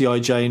the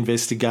ICIJ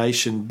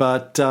investigation,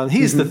 but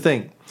here's the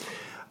thing.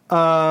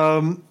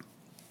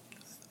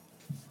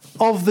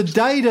 Of the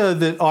data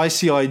that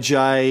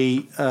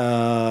ICIJ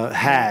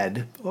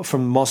had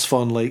from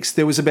MOSFON leaks,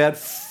 there was about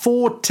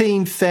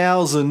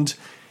 14,000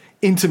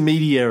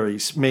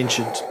 intermediaries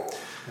mentioned.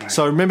 Right.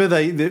 So remember,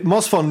 the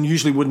MOSFON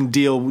usually wouldn't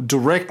deal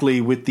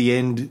directly with the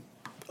end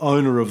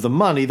owner of the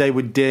money. They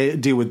would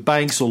deal with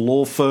banks or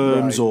law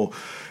firms or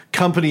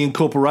company and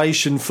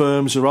corporation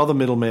firms or other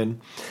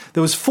middlemen.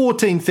 There was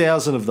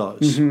 14,000 of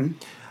those.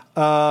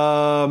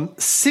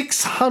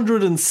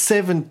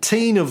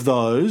 617 of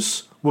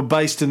those were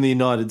based in the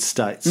United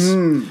States.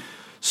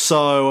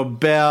 So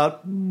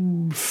about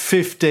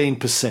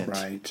 15%.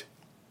 Right.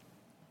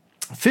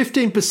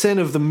 15%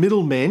 of the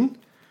middlemen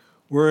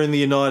were in the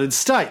United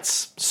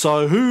States.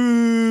 So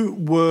who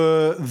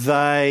were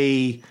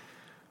they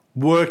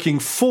working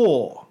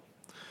for?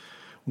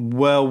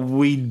 Well,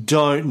 we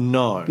don't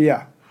know.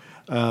 Yeah.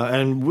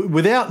 And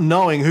without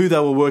knowing who they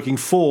were working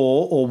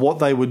for or what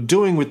they were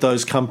doing with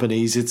those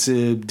companies, it's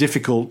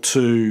difficult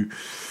to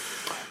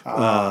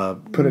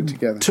put it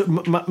together,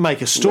 to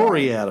make a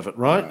story out of it,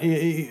 right?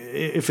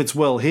 If it's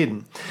well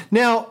hidden.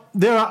 Now,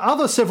 there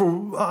are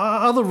several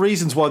other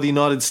reasons why the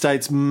United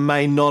States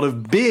may not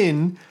have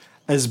been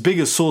as big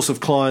a source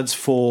of clients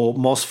for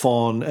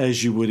MOSFON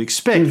as you would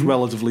expect,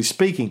 relatively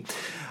speaking.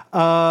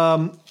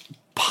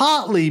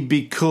 Partly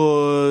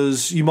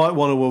because you might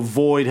want to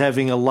avoid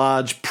having a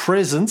large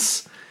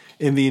presence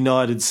in the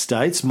United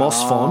States,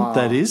 MOSFON,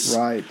 that is,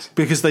 right,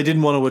 because they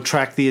didn't want to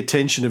attract the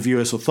attention of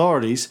US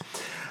authorities,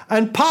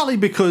 and partly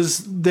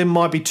because there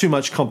might be too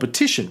much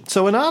competition.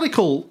 So an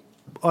article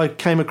I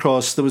came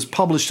across that was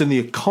published in The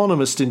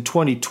Economist in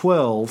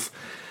 2012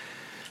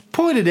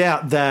 pointed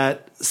out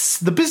that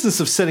the business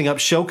of setting up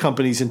shell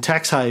companies in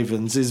tax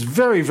havens is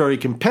very, very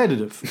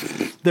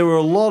competitive. There were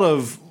a lot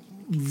of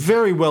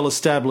very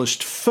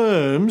well-established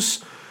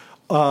firms,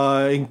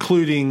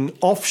 including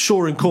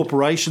Offshore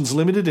Incorporations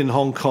Limited in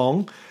Hong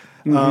Kong,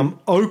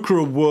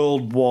 Okra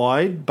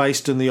Worldwide,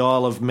 based in the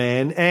Isle of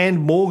Man,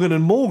 and Morgan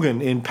 &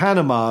 Morgan in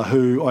Panama,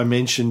 who I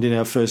mentioned in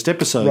our first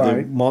episode. Right.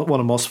 They're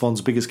one of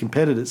MOSFON's biggest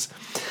competitors.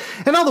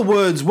 In other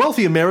words,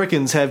 wealthy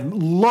Americans have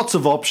lots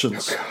of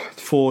options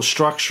for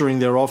structuring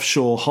their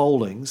offshore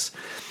holdings.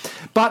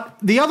 But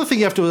the other thing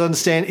you have to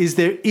understand is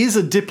there is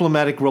a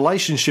diplomatic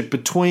relationship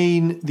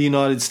between the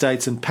United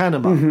States and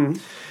Panama.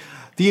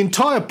 The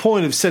entire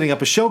point of setting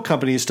up a shell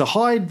company is to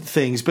hide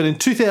things, but in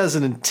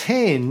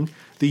 2010,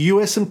 the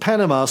US and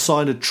Panama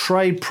signed a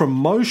trade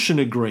promotion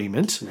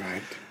agreement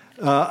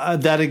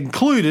that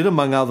included,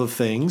 among other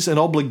things, an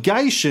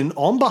obligation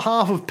on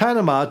behalf of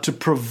Panama to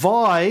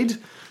provide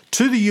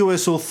to the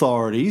US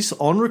authorities,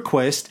 on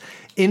request,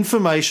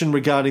 information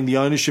regarding the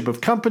ownership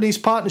of companies,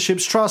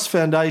 partnerships, trusts,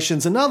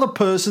 foundations, and other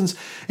persons,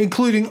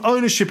 including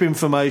ownership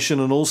information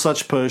on all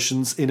such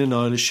persons in an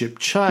ownership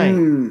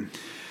chain.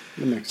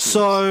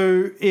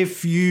 So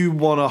if you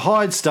want to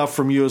hide stuff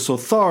from US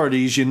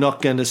authorities, you're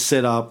not going to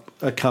set up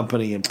a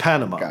company in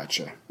Panama.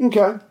 Gotcha.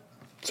 Okay.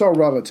 It's all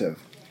relative.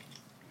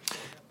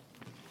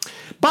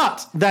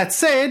 But that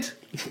said,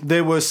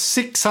 there were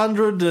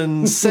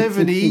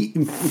 670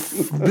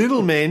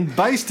 middlemen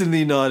based in the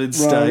United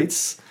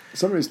States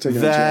Somebody's taking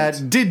a that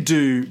chance. did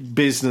do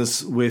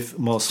business with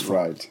MOSFON.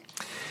 Right.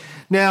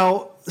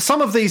 Now,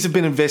 some of these have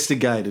been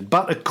investigated,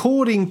 but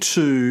according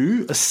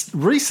to a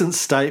recent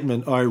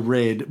statement I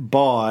read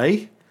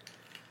by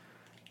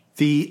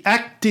the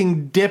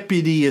Acting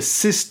Deputy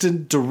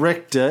Assistant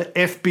Director,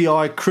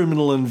 FBI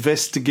Criminal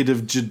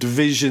Investigative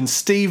Division,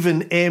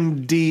 Stephen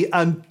M.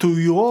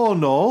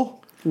 D'Antuono,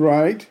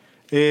 Right.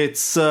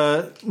 it's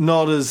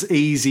not as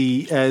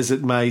easy as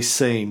it may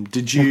seem.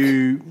 Did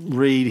you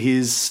read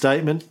his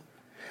statement?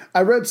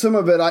 I read some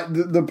of it.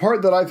 The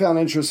part that I found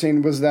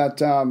interesting was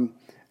that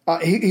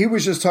he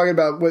was just talking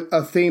about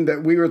a theme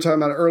that we were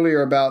talking about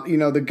earlier about,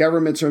 the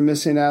governments are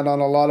missing out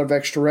on a lot of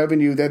extra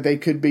revenue that they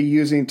could be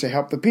using to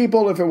help the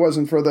people if it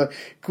wasn't for the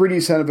greedy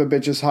son of a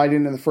bitches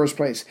hiding in the first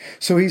place.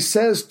 So he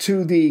says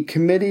to the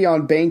Committee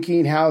on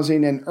Banking,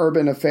 Housing, and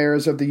Urban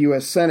Affairs of the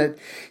U.S. Senate,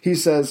 he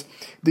says,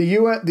 the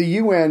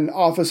UN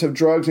Office of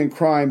Drugs and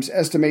Crimes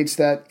estimates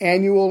that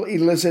annual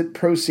illicit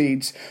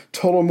proceeds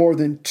total more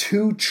than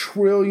 $2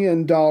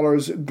 trillion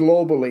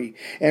globally,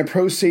 and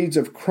proceeds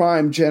of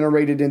crime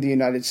generated in the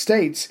United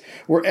States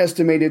were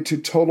estimated to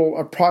total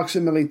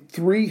approximately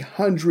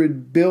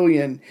 $300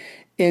 billion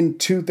in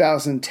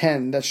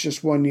 2010. That's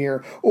just 1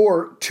 year,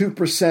 or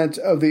 2%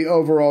 of the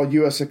overall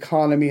U.S.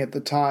 economy at the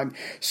time.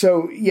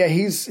 So, yeah,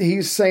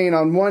 he's saying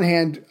on one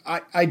hand,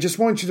 I just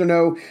want you to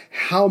know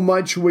how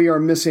much we are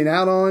missing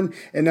out on.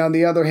 And on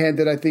the other hand,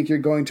 that I think you're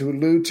going to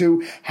allude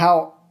to,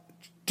 how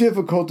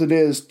difficult it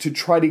is to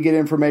try to get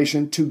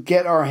information, to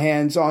get our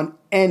hands on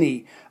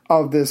any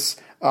of this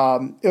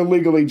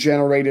illegally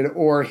generated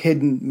or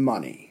hidden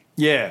money.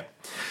 Yeah.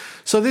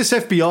 So this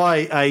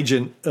FBI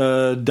agent,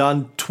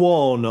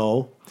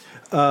 D'Antuono,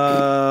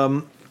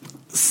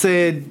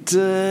 said,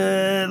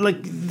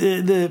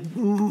 the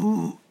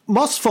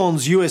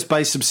Mosfond's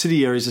US-based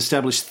subsidiaries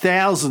established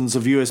thousands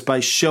of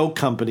US-based shell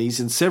companies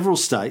in several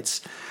states,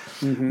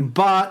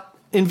 but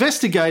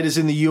investigators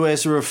in the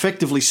US are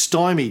effectively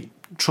stymied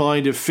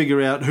trying to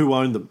figure out who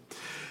owned them.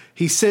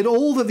 He said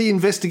all that the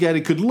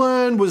investigator could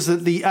learn was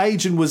that the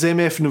agent was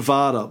MF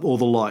Nevada or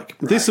the like.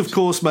 Right. This, of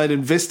course, made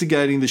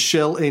investigating the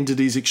shell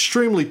entities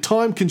extremely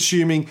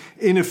time-consuming,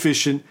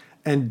 inefficient,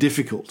 and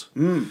difficult.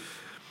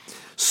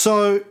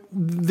 So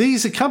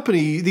these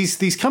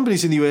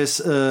companies in the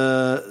US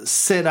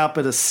set up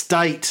at a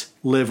state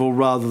level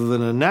rather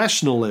than a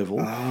national level.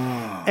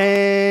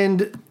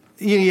 And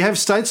you have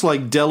states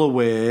like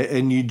Delaware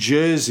and New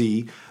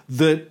Jersey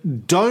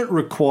that don't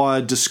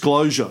require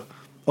disclosure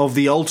of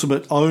the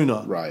ultimate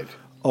owner, right,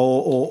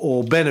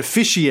 or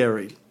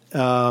beneficiary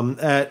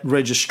at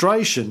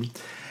registration.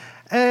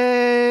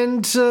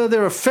 And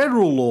there are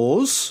federal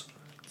laws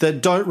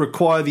that don't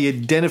require the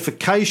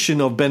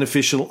identification of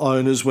beneficial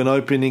owners when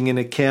opening an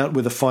account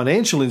with a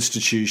financial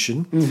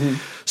institution.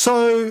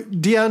 So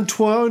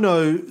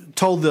D'Antuono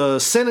told the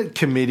Senate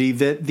committee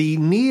that the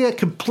near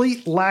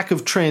complete lack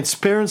of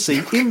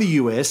transparency in the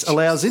US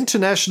allows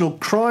international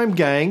crime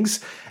gangs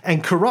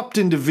and corrupt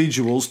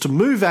individuals to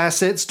move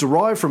assets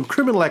derived from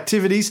criminal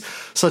activities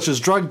such as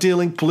drug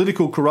dealing,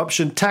 political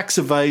corruption, tax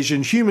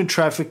evasion, human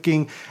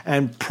trafficking,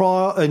 and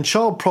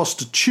child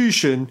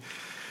prostitution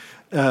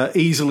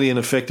easily and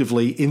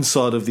effectively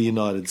inside of the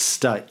United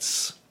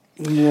States.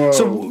 Whoa.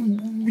 So,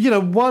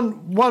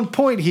 one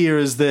point here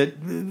is that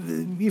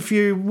if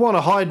you want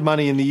to hide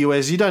money in the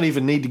US, you don't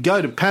even need to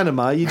go to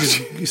Panama. You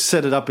just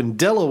set it up in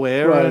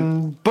Delaware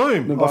and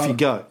boom, Nevada. Off you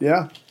go.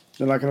 Yeah,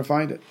 they're not going to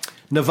find it.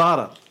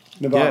 Nevada.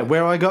 Yeah,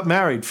 where I got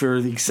married for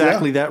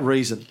exactly that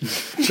reason.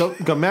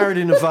 Got married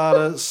in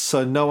Nevada,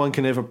 so no one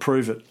can ever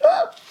prove it.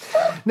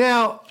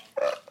 Now,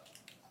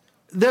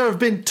 there have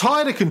been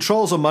tighter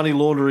controls on money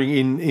laundering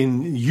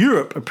in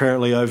Europe,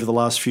 apparently, over the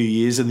last few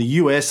years, and the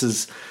US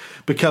has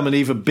become an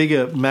even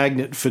bigger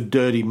magnet for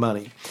dirty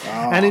money.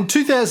 And in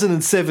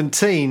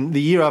 2017,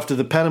 the year after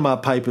the Panama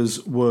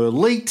Papers were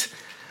leaked,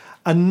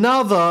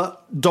 another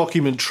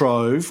document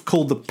trove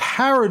called the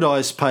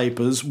Paradise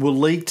Papers were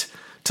leaked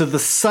to the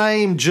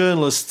same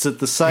journalists at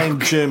the same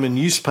German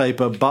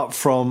newspaper, but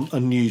from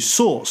a new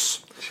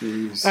source.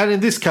 Jeez. And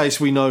in this case,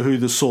 we know who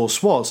the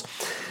source was.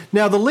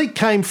 Now, the leak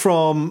came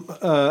from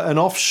an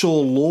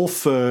offshore law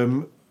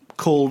firm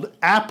called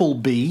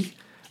Appleby,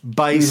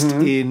 based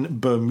in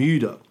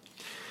Bermuda.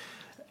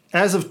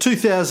 As of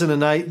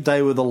 2008,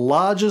 they were the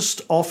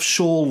largest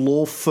offshore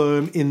law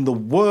firm in the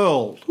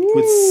world,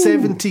 with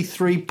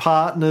 73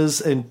 partners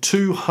and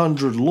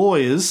 200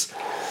 lawyers.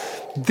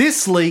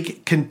 This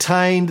leak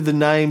contained the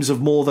names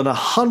of more than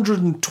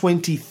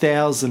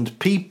 120,000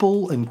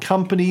 people and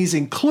companies,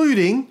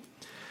 including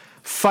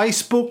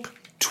Facebook,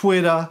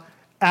 Twitter,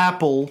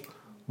 Apple,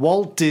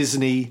 Walt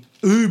Disney,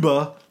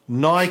 Uber,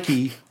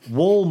 Nike,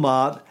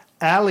 Walmart,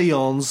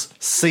 Allianz,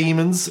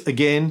 Siemens,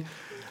 again,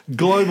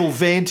 Global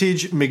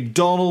Vantage,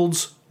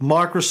 McDonald's,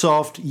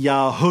 Microsoft,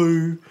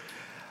 Yahoo,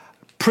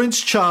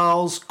 Prince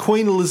Charles,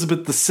 Queen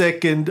Elizabeth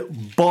II,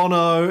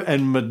 Bono,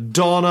 and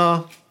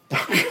Madonna,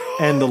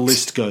 and the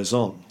list goes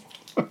on.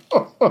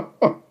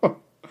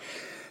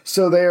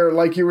 So they're,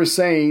 like you were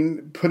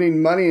saying,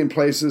 putting money in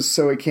places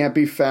so it can't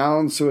be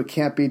found, so it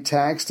can't be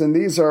taxed. And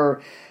these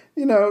are,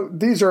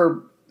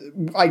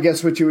 I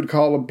guess, what you would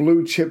call a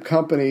blue chip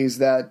companies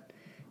that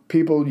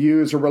people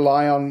use or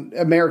rely on,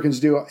 Americans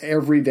do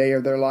every day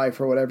of their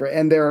life or whatever.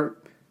 And they're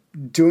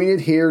doing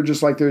it here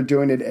just like they're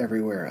doing it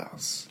everywhere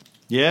else.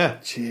 Yeah.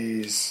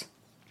 Jeez.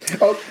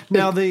 Oh,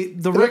 now, the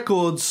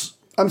records...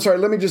 I'm sorry,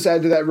 let me just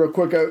add to that real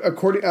quick.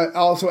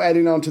 Also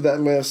adding on to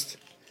that list.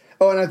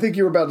 Oh, and I think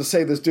you were about to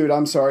say this, dude.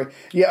 I'm sorry.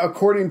 Yeah,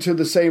 according to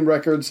the same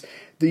records,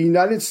 the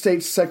United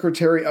States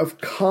Secretary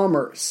of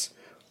Commerce,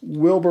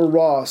 Wilbur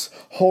Ross,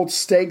 holds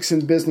stakes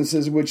in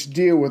businesses which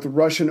deal with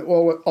Russian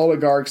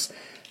oligarchs.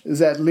 Is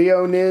that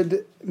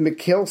Leonid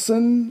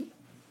Mikhelson?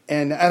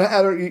 And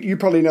I don't. You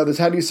probably know this.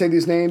 How do you say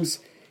these names?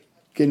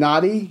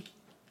 Gennady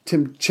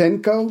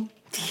Timchenko,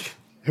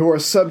 who are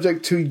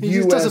subject to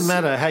U.S. It doesn't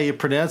matter how you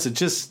pronounce it.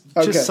 Just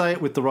say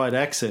it with the right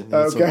accent.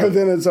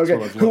 Then it's okay.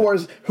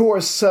 Who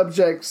are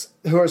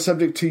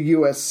subject to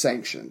U.S.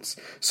 sanctions.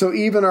 So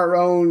even our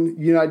own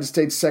United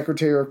States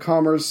Secretary of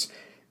Commerce,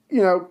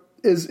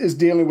 is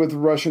dealing with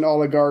Russian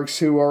oligarchs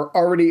who are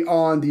already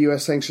on the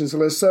U.S. sanctions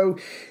list. So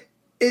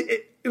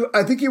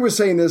I think you were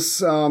saying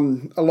this a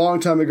long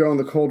time ago in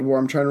the Cold War,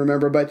 I'm trying to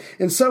remember, but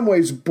in some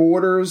ways,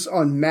 borders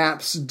on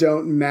maps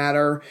don't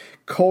matter.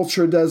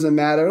 Culture doesn't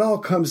matter. It all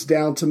comes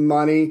down to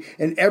money,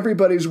 and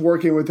everybody's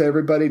working with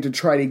everybody to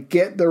try to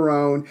get their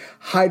own,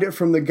 hide it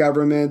from the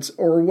government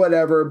or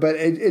whatever. But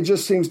it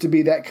just seems to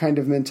be that kind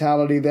of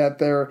mentality that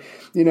they're,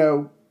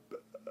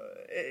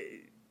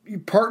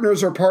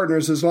 partners are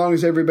partners as long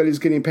as everybody's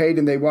getting paid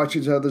and they watch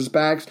each other's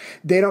backs.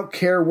 They don't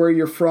care where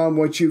you're from,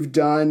 what you've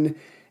done.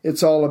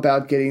 It's all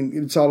about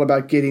getting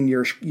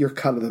your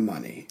cut of the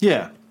money.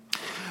 Yeah.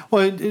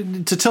 Well,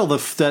 to tell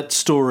that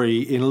story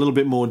in a little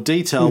bit more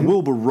detail,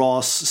 Wilbur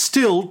Ross,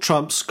 still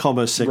Trump's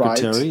Commerce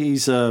Secretary. Right.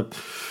 He's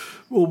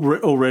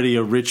already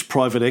a rich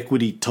private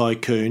equity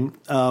tycoon.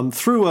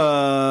 Through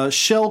a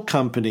shell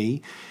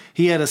company,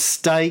 he had a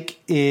stake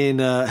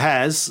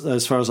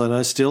as far as I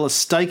know still, a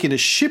stake in a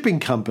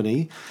shipping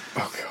company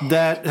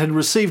that had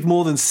received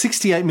more than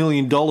 $68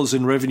 million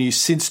in revenue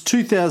since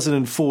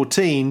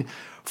 2014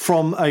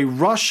 from a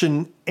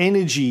Russian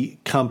energy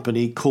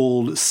company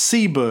called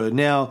Sibur.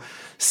 Now,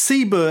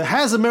 Sibur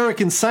has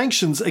American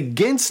sanctions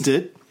against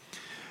it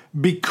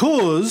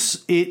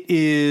because it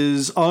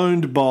is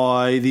owned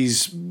by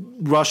these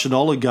Russian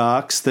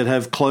oligarchs that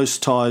have close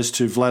ties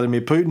to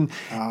Vladimir Putin,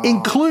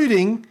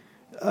 including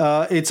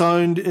it's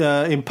owned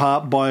in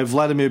part by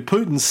Vladimir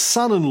Putin's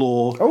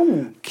son-in-law,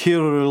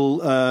 Kirill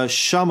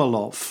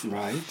Shamalov.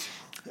 Right.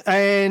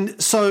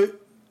 And so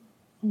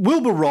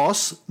Wilbur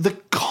Ross, the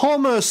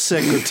Commerce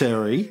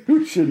Secretary,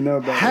 should know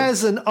better,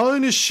 has an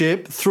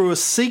ownership through a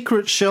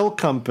secret shell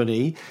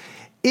company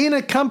in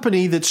a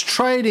company that's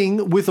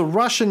trading with a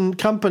Russian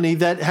company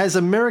that has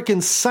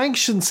American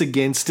sanctions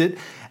against it,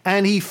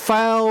 and he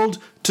failed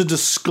to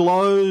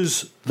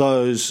disclose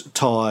those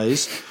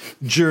ties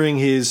during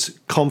his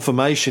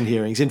confirmation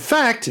hearings. In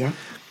fact,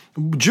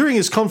 during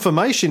his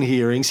confirmation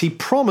hearings, he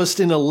promised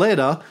in a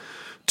letter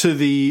to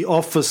the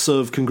Office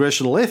of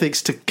Congressional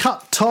Ethics to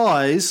cut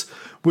ties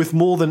with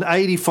more than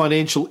 80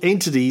 financial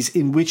entities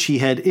in which he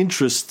had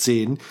interests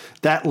in.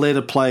 That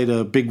letter played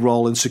a big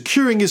role in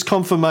securing his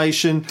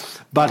confirmation,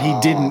 but he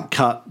didn't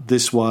cut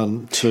this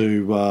one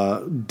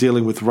to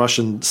dealing with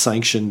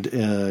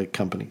Russian-sanctioned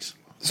companies.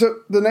 So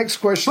the next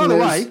question By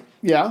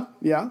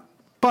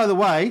the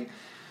way,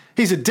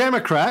 he's a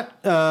Democrat,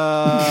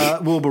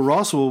 Wilbur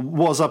Ross, or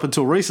was up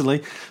until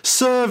recently,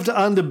 served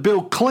under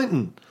Bill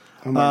Clinton.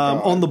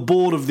 On the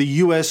board of the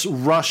U.S.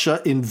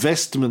 Russia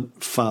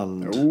Investment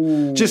Fund.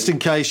 Ooh. Just in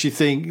case you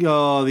think,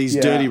 these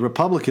dirty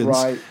Republicans.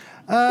 Right.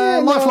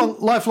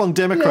 Lifelong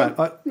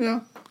Democrat. Yeah.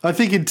 I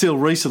think until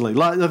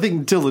recently, I think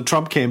until the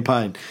Trump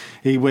campaign,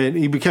 he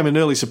became an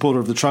early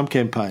supporter of the Trump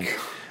campaign.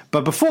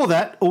 But before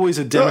that, always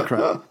a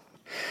Democrat.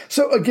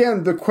 So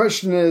again, the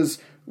question is,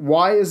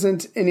 why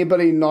isn't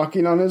anybody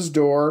knocking on his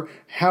door?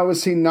 How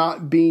is he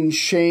not being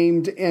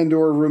shamed and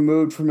or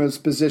removed from his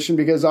position?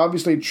 Because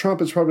obviously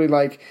Trump is probably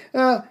like,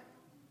 I'm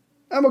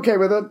okay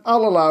with it.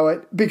 I'll allow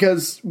it,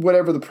 because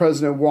whatever the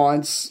president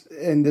wants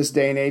in this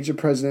day and age, a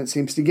president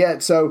seems to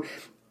get. So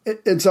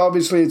it's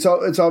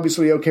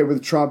obviously okay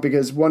with Trump,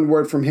 because one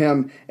word from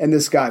him and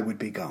this guy would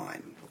be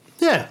gone.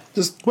 Yeah.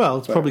 It's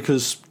probably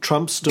because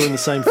Trump's doing the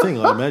same thing,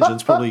 I imagine.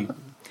 It's probably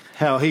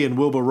how he and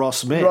Wilbur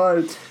Ross met.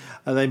 Right.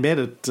 They met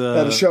at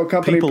a shell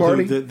company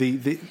party.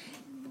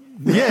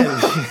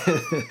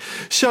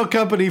 Shell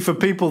company for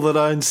people that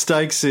own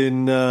stakes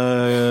in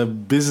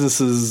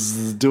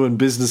businesses doing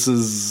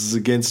businesses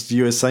against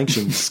U.S.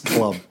 sanctions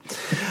club.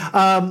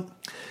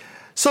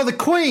 So the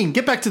Queen,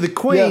 get back to the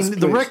Queen. Yes,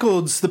 the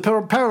records, the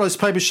Paradise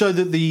Papers show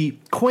that the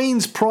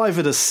Queen's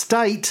private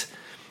estate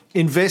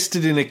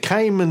invested in a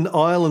Cayman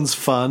Islands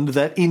fund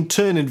that in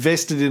turn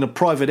invested in a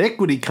private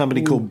equity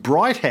company called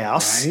Bright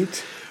House.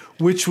 Right.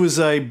 Which was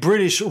a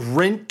British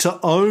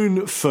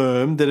rent-to-own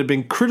firm that had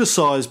been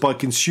criticised by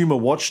consumer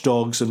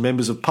watchdogs and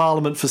members of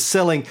Parliament for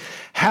selling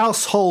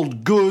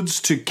household goods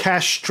to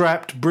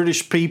cash-strapped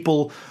British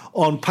people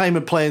on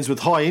payment plans with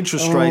high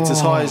interest rates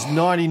as high as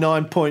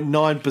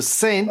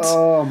 99.9%.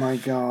 Oh, my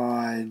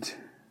God.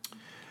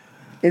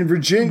 In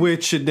Virginia,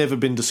 which had never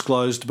been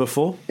disclosed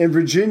before. In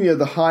Virginia,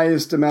 the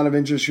highest amount of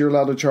interest you're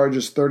allowed to charge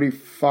is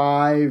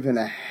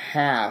 35.5.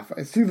 I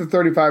think the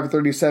 35 or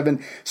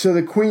 37. So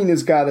the Queen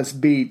has got us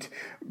beat.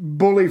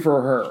 Bully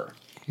for her.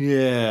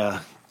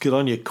 Yeah. Good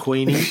on you,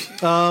 Queenie.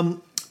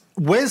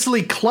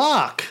 Wesley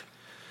Clark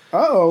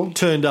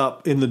turned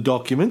up in the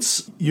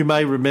documents. You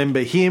may remember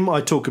him. I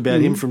talk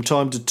about him from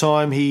time to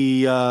time.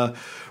 He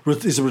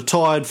is a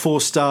retired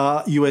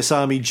 4-star US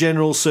Army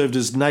general, served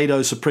as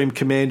NATO Supreme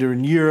Commander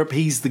in Europe.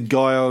 He's the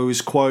guy I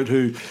always quote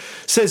who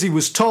says he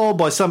was told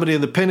by somebody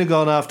in the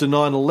Pentagon after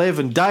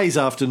 9/11, days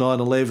after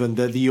 9/11,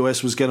 that the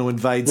US was going to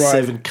invade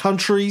 7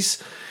 countries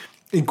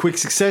in quick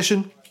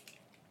succession.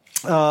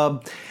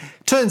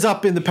 Turns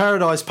up in the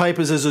Paradise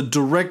Papers as a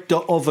director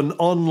of an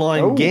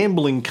online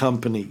gambling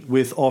company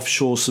with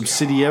offshore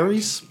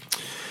subsidiaries.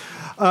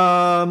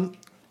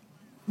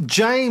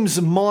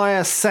 James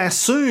Meyer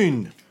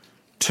Sassoon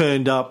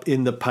turned up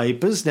in the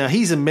papers. Now,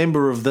 he's a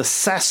member of the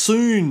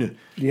Sassoon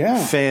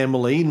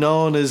family,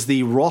 known as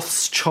the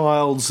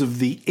Rothschilds of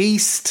the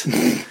East.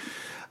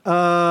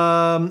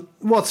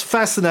 What's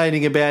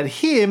fascinating about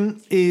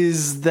him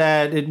is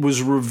that it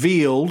was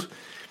revealed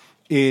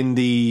in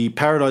the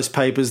Paradise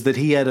Papers that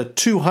he had a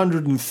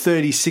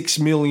 $236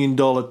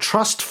 million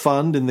trust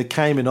fund in the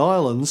Cayman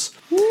Islands.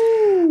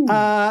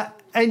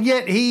 And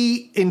yet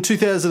he, in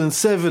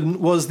 2007,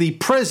 was the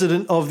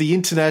president of the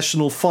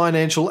International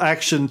Financial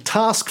Action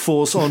Task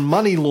Force on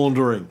Money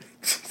Laundering.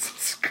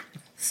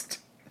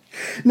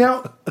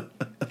 Now,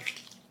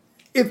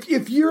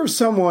 if you're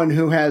someone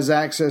who has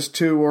access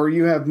to, or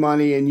you have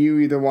money and you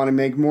either want to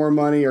make more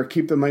money or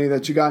keep the money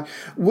that you got,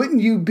 wouldn't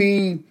you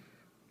be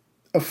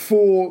a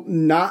fool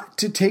not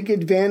to take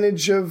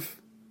advantage of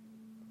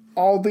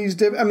all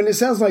these I mean, it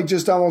sounds like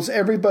just almost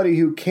everybody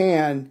who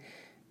can,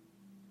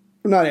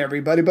 not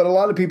everybody, but a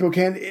lot of people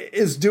can,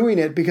 is doing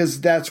it because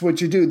that's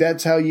what you do.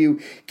 That's how you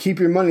keep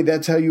your money.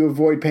 That's how you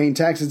avoid paying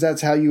taxes.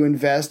 That's how you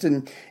invest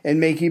and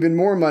make even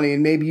more money.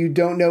 And maybe you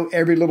don't know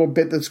every little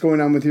bit that's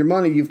going on with your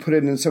money. You've put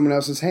it in someone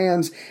else's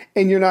hands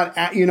and you're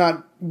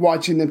not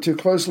watching them too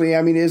closely.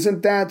 I mean,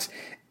 isn't that,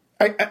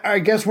 I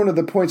guess one of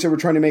the points that we're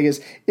trying to make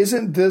is,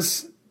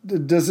 does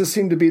this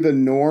seem to be the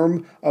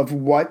norm of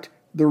what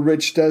the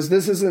rich does?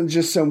 This isn't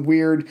just some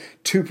weird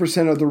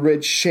 2% of the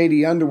rich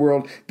shady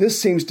underworld. This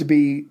seems to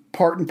be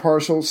part and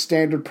parcel,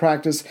 standard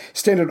practice,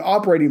 standard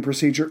operating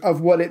procedure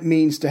of what it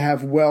means to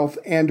have wealth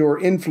and or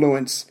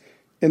influence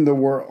in the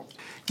world.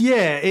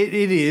 Yeah, it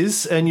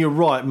is, and you're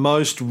right.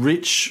 Most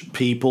rich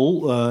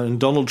people, and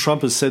Donald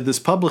Trump has said this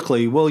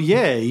publicly, well,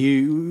 yeah,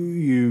 you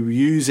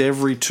use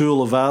every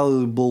tool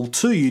available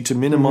to you to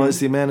minimize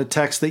the amount of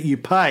tax that you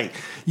pay.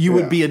 You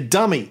would be a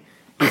dummy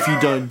if you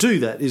don't do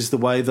that, is the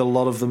way that a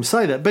lot of them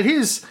say that. But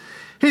here's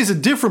a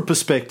different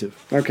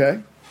perspective.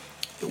 Okay.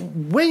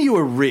 When you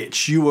are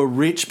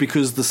rich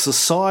because the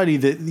society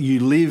that you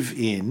live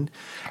in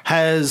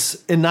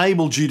has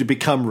enabled you to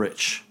become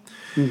rich.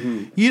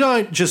 Mm-hmm. You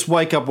don't just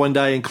wake up one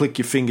day and click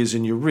your fingers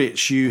and you're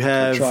rich. You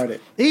have, I tried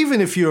it. Even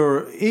if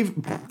you're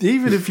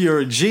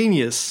a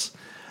genius,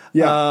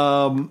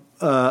 and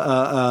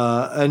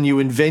you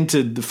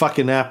invented the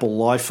fucking Apple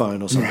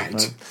iPhone or something.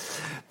 Right.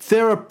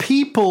 There are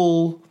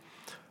people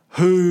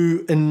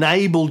who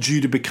enabled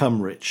you to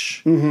become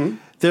rich. Mm-hmm.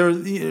 They're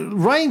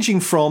ranging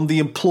from the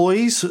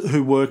employees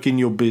who work in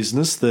your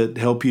business that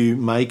help you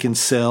make and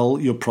sell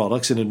your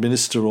products and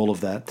administer all of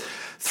that,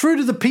 through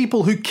to the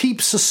people who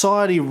keep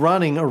society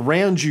running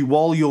around you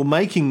while you're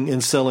making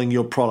and selling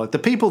your product. The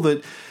people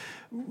that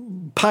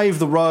pave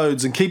the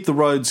roads and keep the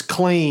roads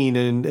clean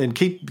and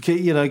keep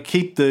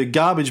the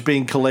garbage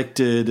being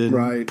collected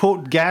and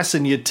put gas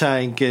in your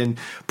tank and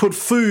put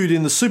food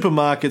in the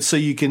supermarket so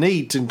you can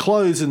eat and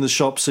clothes in the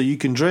shop so you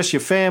can dress your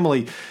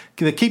family.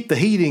 They keep the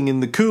heating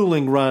and the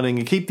cooling running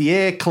and keep the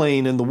air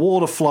clean and the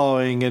water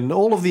flowing and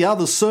all of the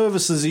other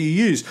services that you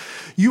use.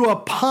 You are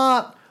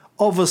part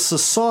of a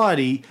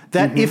society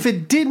that if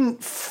it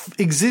didn't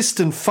exist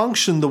and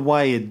function the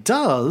way it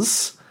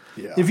does,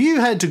 if you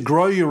had to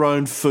grow your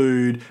own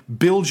food,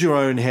 build your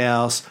own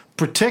house,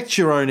 protect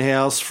your own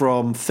house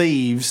from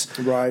thieves,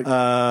 there's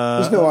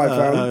no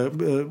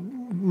iPhone.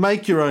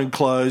 Make your own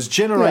clothes,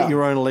 generate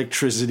your own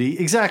electricity.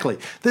 Exactly.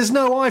 There's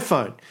no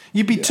iPhone.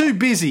 You'd be too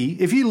busy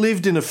if you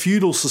lived in a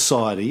feudal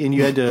society and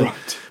you had to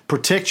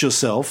protect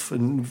yourself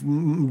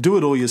and do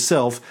it all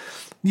yourself.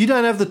 You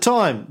don't have the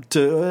time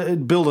to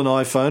build an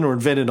iPhone or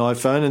invent an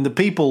iPhone, and the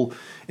people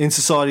in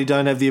society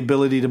don't have the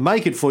ability to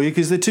make it for you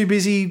because they're too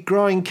busy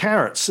growing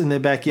carrots in their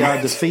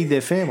backyard to feed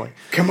their family.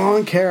 Come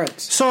on,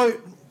 carrots. So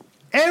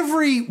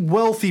every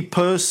wealthy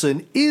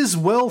person is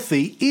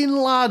wealthy in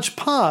large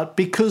part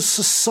because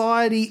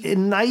society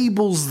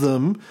enables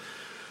them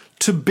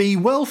to be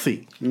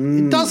wealthy.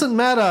 It doesn't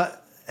matter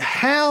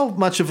how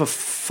much of a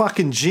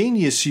fucking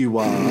genius you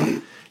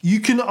are. You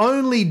can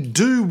only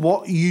do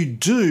what you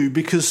do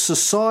because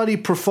society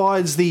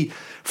provides the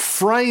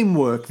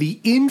framework, the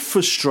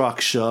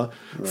infrastructure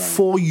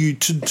for you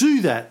to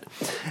do that.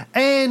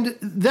 And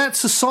that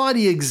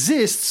society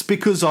exists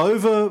because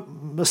over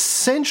a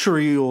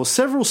century or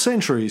several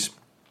centuries,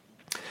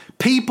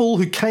 people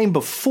who came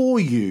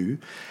before you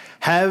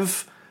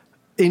have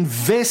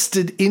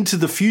invested into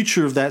the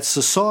future of that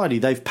society.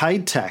 They've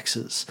paid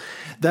taxes.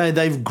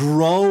 They've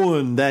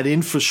grown that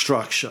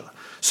infrastructure.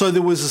 So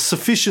there was a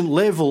sufficient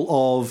level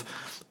of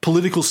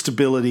political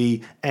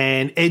stability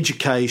and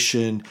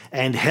education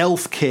and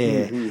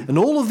healthcare and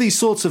all of these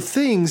sorts of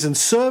things and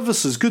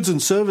services, goods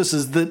and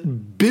services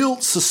that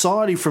built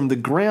society from the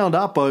ground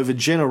up over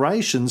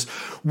generations,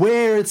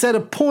 where it's at a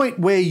point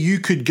where you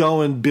could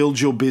go and build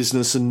your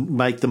business and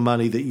make the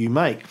money that you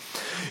make.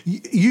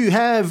 You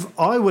have,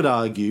 I would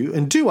argue,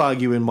 and do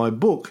argue in my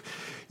book,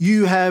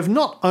 you have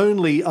not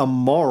only a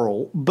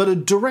moral, but a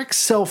direct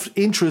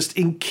self-interest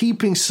in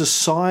keeping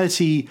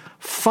society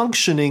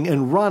functioning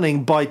and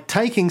running by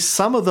taking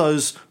some of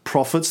those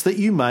profits that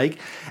you make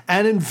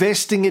and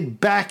investing it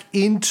back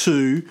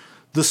into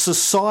the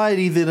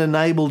society that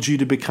enabled you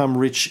to become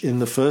rich in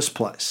the first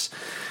place.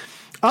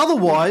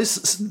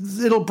 Otherwise,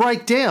 it'll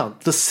break down.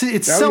 It's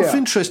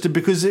self-interested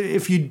because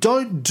if you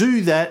don't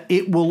do that,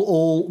 it will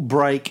all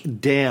break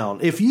down.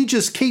 If you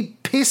just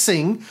keep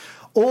pissing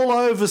all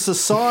over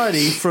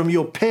society from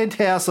your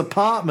penthouse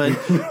apartment,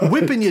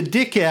 whipping your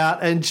dick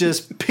out and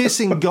just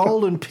pissing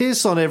golden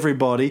piss on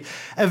everybody,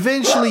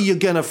 eventually you're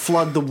going to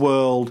flood the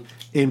world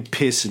in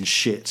piss and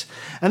shit.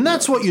 And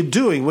that's what you're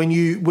doing when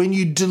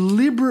you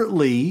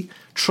deliberately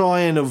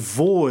try and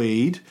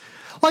avoid,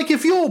 like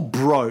if you're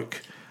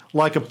broke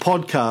like a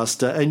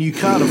podcaster and you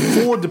can't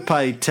afford to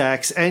pay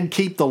tax and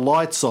keep the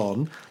lights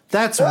on,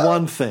 that's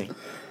one thing.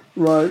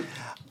 Right.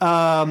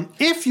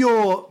 If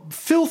you're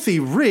filthy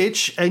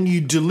rich and you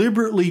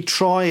deliberately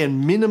try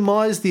and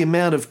minimize the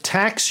amount of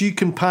tax you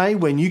can pay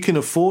when you can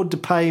afford to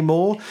pay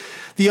more,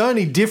 the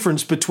only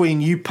difference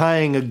between you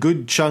paying a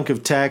good chunk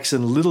of tax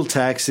and little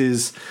tax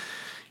is,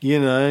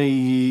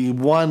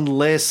 one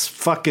less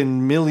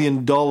fucking $1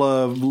 million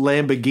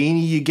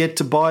Lamborghini you get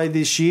to buy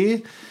this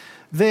year,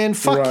 then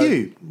fuck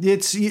you.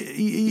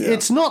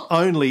 It's not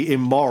only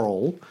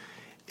immoral,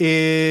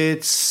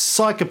 it's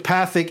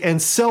psychopathic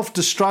and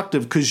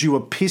self-destructive because you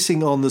are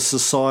pissing on the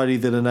society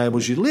that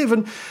enables you to live.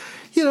 And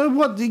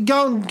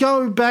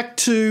go back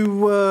to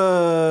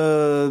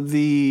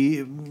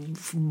the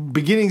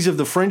beginnings of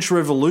the French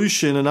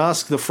Revolution and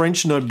ask the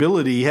French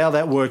nobility how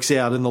that works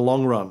out in the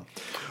long run.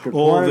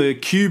 Or the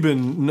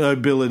Cuban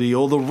nobility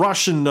or the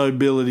Russian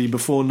nobility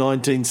before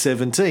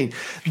 1917.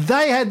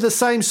 They had the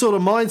same sort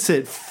of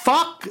mindset.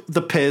 Fuck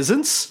the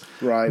peasants.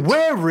 Right.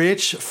 We're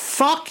rich.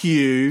 Fuck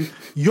you.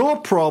 Your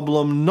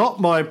problem, not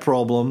my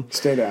problem.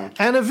 Stay down.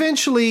 And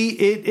eventually,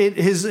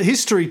 his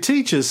history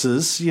teaches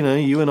us,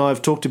 you and I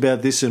have talked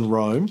about this in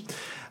Rome.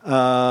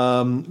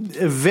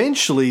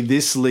 Eventually,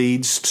 this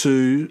leads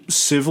to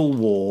civil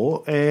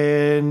war,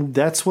 and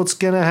that's what's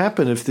going to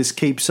happen if this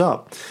keeps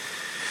up.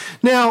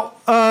 Now,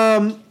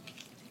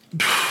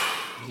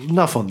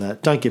 enough on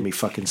that. Don't get me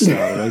fucking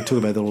started. I talk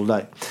about that all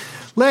day.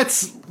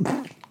 Let's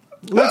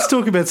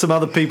talk about some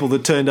other people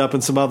that turned up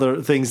and some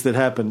other things that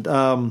happened.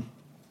 Now,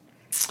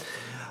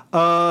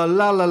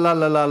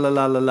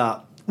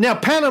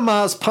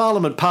 Panama's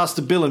parliament passed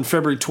a bill in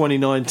February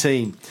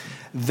 2019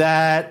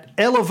 that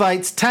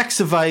elevates tax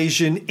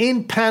evasion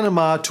in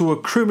Panama to a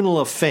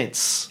criminal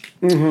offence.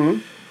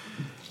 Mm-hmm.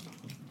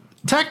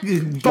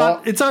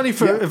 But it's only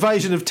for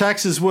evasion of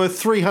taxes worth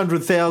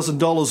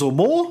 $300,000 or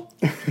more.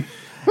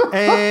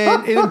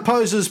 And it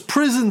imposes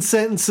prison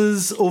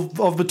sentences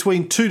of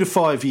between 2 to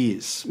 5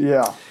 years.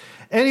 Yeah.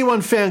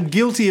 Anyone found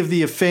guilty of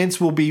the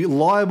offence will be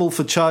liable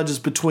for charges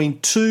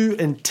between 2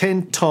 and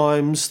 10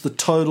 times the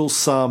total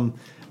sum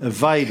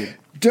evaded.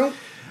 Don't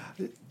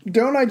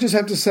I just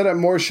have to set up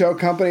more shell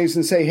companies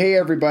and say, hey,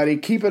 everybody,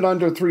 keep it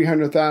under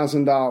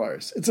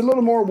 $300,000? It's a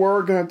little more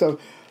work. Going to have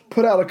to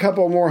put out a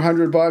couple more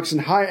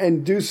 $100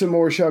 and do some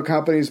more shell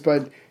companies,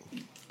 but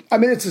I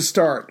mean, it's a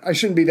start. I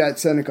shouldn't be that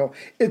cynical.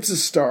 It's a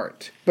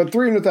start. But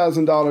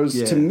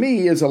 $300,000 to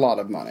me is a lot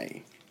of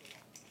money.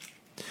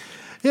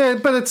 Yeah,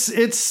 but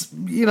it's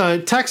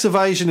tax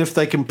evasion if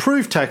they can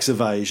prove tax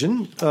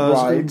evasion.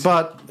 Right.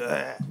 But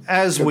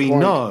as we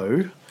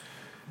know,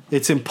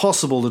 it's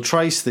impossible to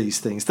trace these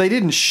things. They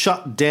didn't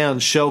shut down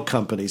shell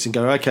companies and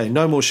go, okay,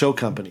 no more shell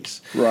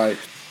companies. Right.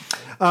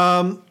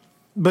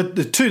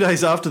 But 2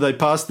 days after they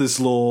passed this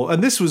law,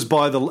 and this was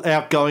by the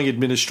outgoing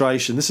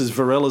administration, this is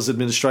Varela's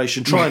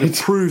administration, trying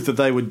to prove that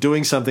they were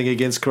doing something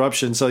against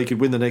corruption so he could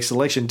win the next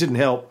election. Didn't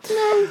help.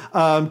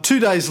 No. 2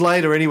 days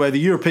later, anyway, the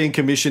European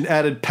Commission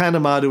added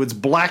Panama to its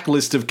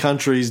blacklist of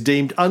countries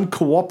deemed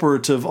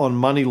uncooperative on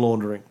money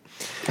laundering.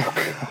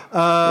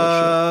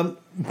 And,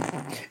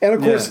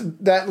 of course,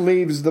 that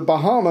leaves the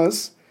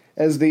Bahamas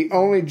as the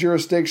only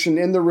jurisdiction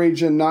in the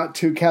region not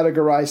to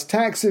categorize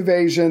tax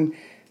evasion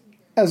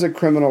as a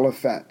criminal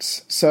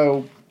offense.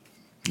 So,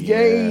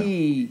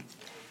 yay,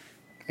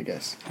 I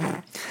guess.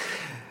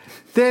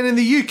 Then in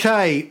the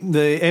UK,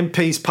 the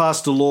MPs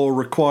passed a law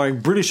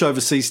requiring British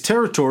overseas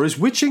territories,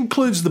 which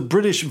includes the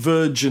British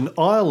Virgin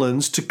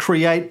Islands, to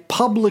create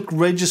public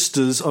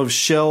registers of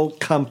shell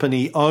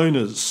company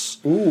owners.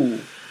 Ooh.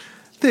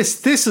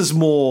 This is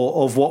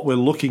more of what we're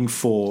looking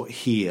for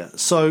here.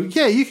 So,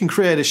 yeah, you can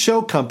create a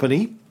shell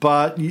company,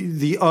 but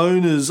the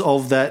owners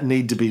of that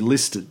need to be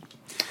listed.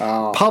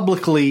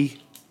 Publicly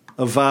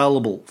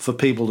available for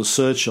people to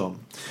search on.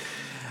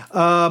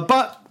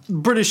 But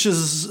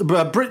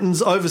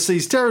Britain's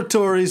overseas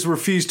territories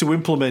refused to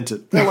implement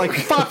it. They're like,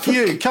 fuck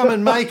you, come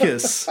and make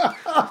us.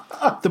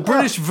 The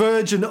British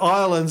Virgin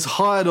Islands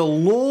hired a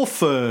law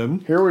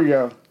firm Here we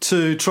go.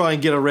 to try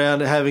and get around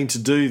having to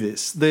do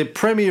this. The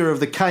Premier of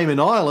the Cayman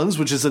Islands,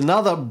 which is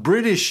another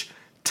British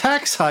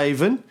tax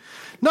haven.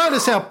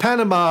 Notice how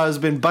Panama has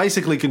been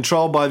basically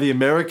controlled by the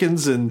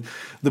Americans, and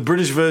the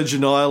British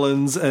Virgin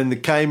Islands and the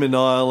Cayman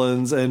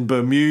Islands and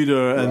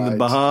Bermuda and the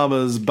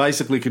Bahamas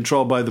basically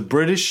controlled by the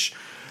British.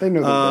 They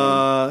know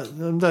I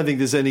don't think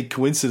there's any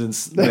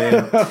coincidence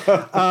there.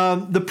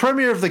 The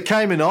Premier of the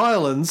Cayman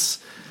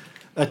Islands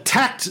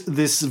attacked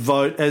this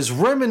vote as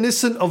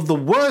reminiscent of the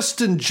worst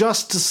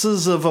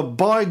injustices of a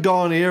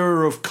bygone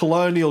era of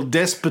colonial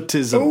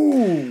despotism.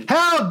 Ooh.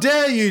 How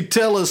dare you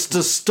tell us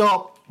to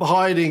stop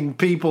hiding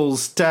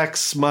people's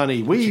tax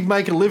money? We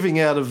make a living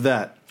out of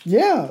that.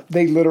 Yeah,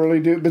 they literally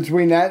do.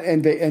 Between that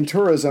and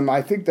tourism,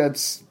 I think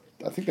that's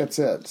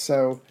it.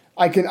 So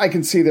I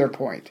can see their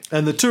point.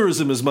 And the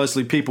tourism is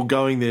mostly people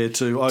going there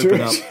to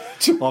open up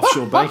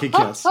offshore bank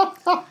accounts.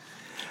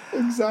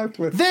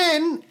 Exactly.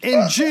 Then,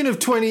 in June of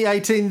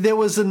 2018, there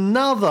was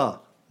another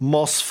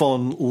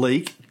MOSFON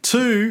leak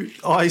to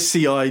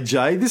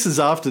ICIJ. This is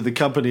after the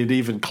company had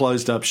even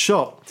closed up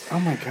shop. Oh,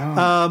 my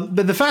God.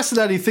 But the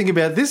fascinating thing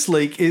about this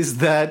leak is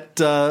that,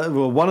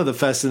 one of the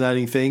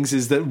fascinating things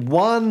is that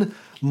one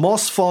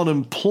MOSFON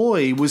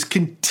employee was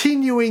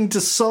continuing to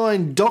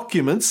sign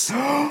documents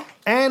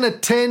and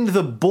attend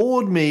the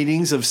board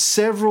meetings of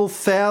several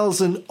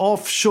thousand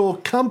offshore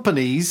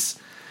companies.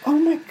 Oh,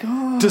 my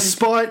God.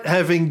 Despite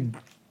having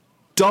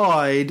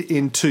died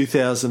in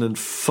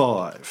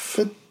 2005.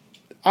 But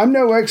I'm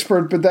no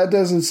expert, but that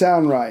doesn't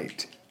sound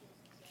right.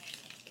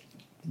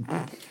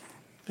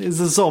 It's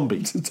a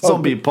zombie.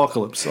 Zombie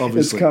apocalypse,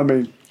 obviously. It's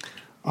coming.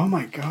 Oh,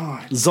 my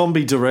God.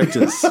 Zombie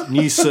Directors.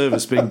 New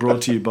service being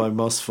brought to you by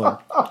MOSFON.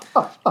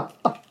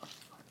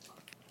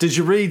 Did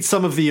you read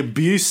some of the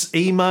abuse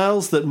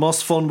emails that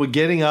MOSFON were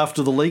getting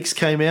after the leaks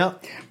came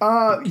out?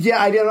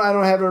 Yeah, I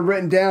don't have it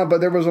written down,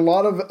 but there was a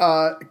lot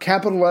of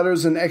capital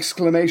letters and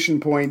exclamation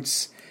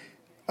points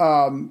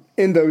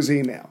in those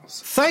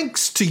emails.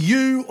 Thanks to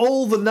you,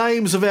 all the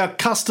names of our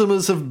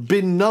customers have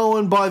been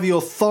known by the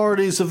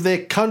authorities of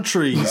their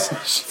countries.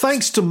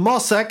 Thanks to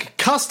Mossack,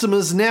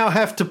 customers now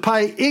have to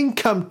pay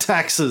income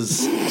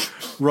taxes,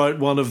 wrote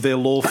one of their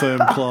law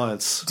firm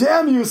clients.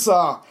 Damn you,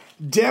 sir.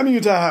 Damn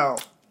you to hell.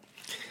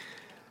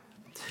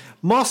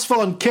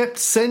 MOSFON kept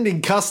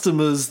sending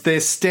customers their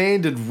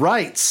standard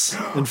rates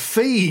and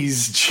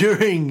fees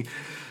during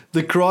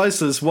the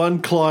crisis.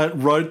 One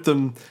client wrote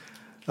them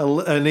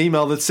an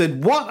email that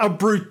said, "What a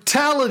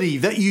brutality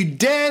that you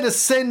dare to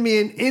send me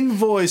an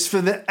invoice for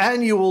the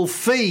annual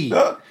fee."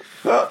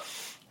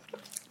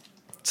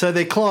 So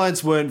their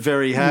clients weren't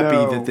very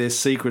happy that their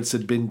secrets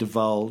had been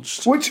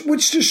divulged.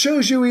 Which just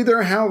shows you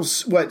either how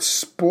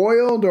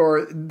spoiled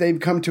or they've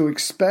come to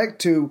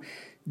expect to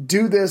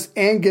do this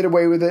and get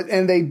away with it,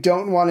 and they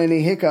don't want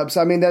any hiccups.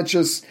 I mean,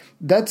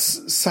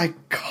 that's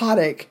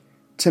psychotic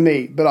to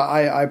me, but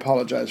I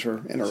apologize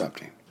for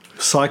interrupting.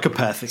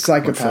 Psychopathic.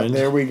 Psychopath.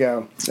 There we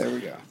go.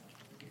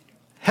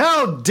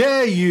 How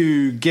dare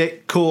you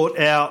get caught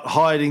out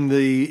hiding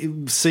the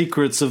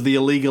secrets of the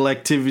illegal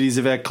activities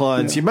of our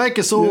clients? You make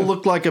us all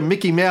look like a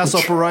Mickey Mouse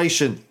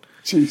operation.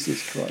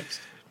 Jesus Christ.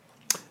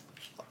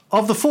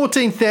 Of the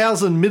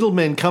 14,000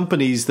 middlemen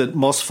companies that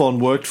MOSFON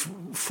worked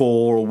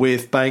for or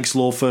with, banks,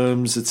 law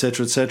firms,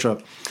 etc.,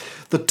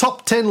 the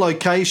top 10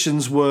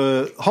 locations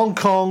were Hong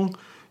Kong,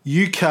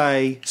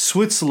 UK,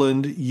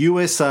 Switzerland,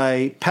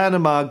 USA,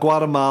 Panama,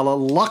 Guatemala,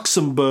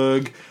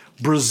 Luxembourg,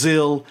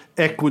 Brazil,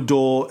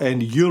 Ecuador,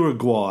 and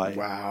Uruguay.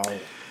 Wow.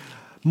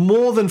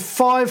 More than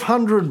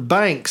 500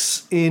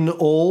 banks in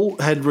all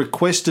had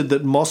requested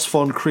that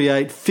MOSFON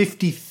create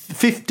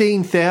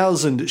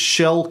 15,000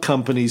 shell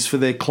companies for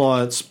their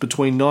clients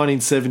between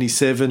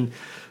 1977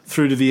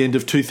 through to the end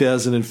of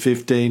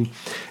 2015,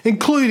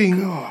 including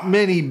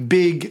many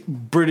big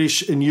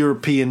British and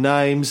European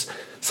names,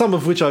 some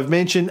of which I've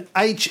mentioned.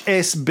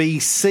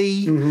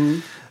 HSBC. Mm-hmm.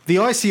 The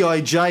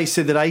ICIJ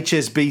said that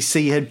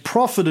HSBC had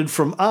profited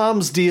from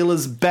arms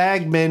dealers,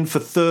 bagmen for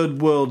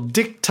third world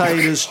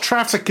dictators,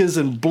 traffickers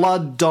and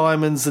blood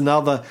diamonds and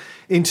other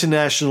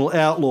international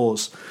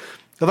outlaws.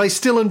 Are they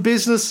still in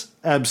business?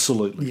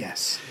 Absolutely.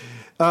 Yes.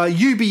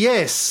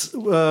 UBS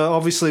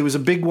obviously was a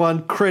big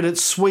one. Credit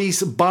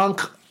Suisse,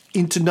 Banque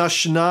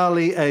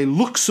Internationale et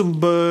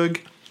Luxembourg.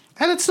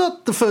 And it's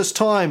not the first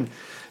time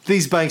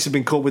these banks have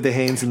been caught with their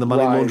hands in the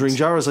money laundering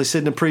jar. As I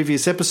said in a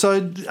previous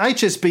episode,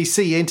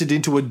 HSBC entered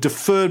into a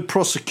deferred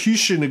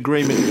prosecution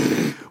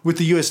agreement with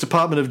the US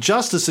Department of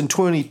Justice in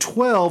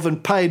 2012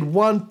 and paid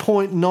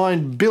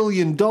 $1.9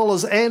 billion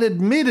and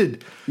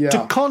admitted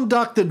to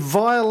conduct that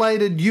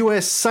violated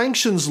US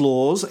sanctions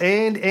laws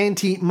and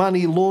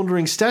anti-money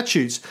laundering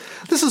statutes.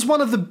 This is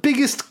one of the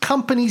biggest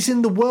companies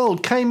in the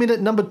world, came in at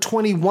number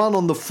 21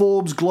 on the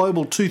Forbes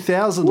Global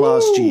 2000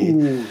 last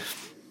year.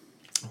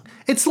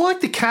 It's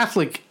like the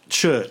Catholic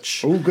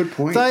Church. Oh, good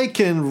point. They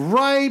can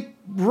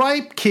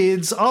rape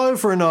kids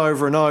over and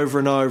over and over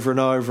and over and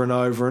over and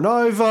over and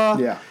over.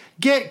 Yeah.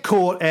 Get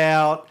caught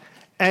out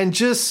and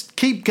just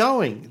keep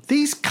going.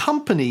 These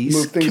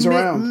companies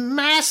commit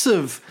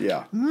massive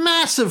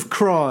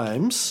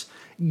crimes,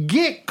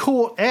 get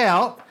caught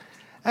out,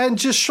 and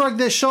just shrug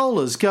their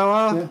shoulders.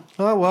 Go,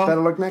 oh well.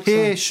 Better look next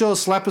time. Sure,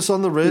 slap us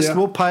on the wrist. Yeah.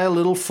 We'll pay a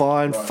little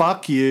fine. Right.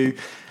 Fuck you.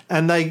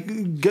 And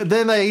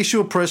then they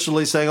issue a press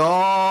release saying,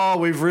 "Oh,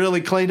 we've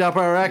really cleaned up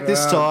our act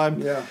this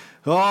time. Yeah.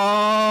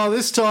 Oh,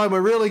 this time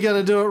we're really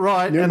going to do it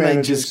right." New and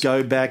managers. They just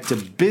go back to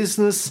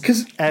business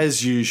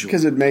as usual.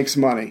 Because it makes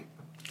money.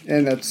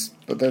 And that's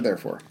what they're there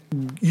for.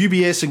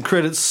 UBS and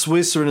Credit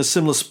Suisse are in a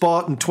similar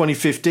spot. In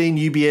 2015,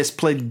 UBS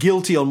pled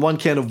guilty on one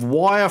count of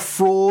wire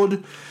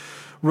fraud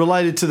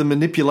related to the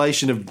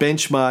manipulation of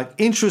benchmark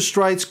interest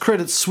rates.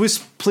 Credit Suisse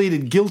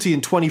pleaded guilty in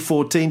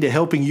 2014 to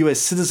helping US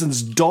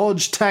citizens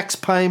dodge tax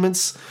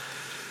payments.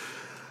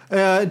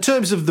 In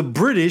terms of the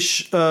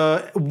British,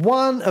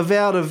 one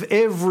out of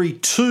every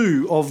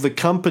two of the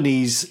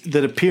companies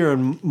that appear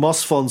in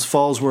Mosfon's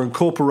files were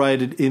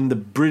incorporated in the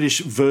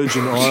British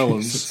Virgin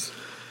Islands.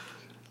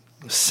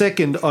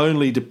 Second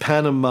only to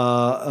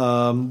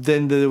Panama.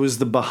 Then there was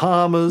the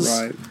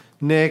Bahamas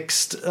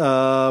next,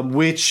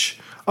 which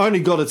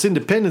only got its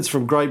independence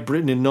from Great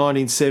Britain in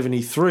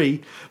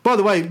 1973. By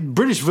the way,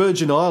 British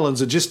Virgin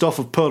Islands are just off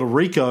of Puerto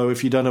Rico,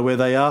 if you don't know where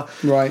they are.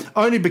 Right.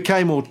 Only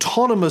became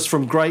autonomous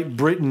from Great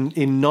Britain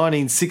in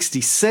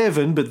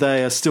 1967, but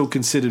they are still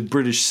considered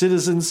British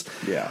citizens.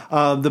 Yeah.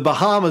 The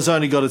Bahamas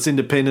only got its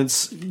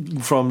independence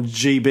from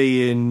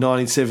GB in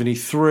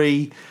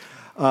 1973.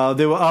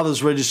 There were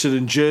others registered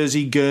in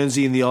Jersey,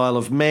 Guernsey, and the Isle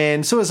of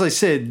Man. So, as I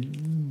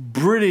said,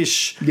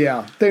 British they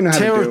know how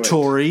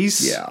territories.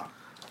 to do it. Yeah.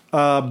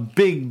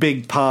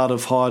 Big part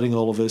of hiding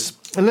all of this.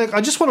 And look,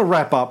 I just want to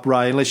wrap up,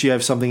 Ray, unless you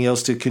have something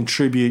else to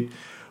contribute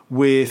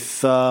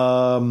with.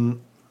 I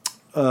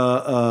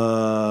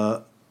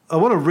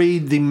want to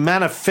read the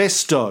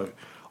manifesto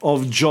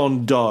of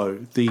John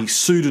Doe, the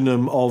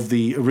pseudonym of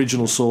the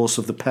original source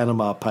of the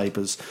Panama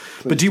Papers.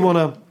 But do you want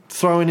to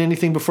throw in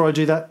anything before I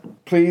do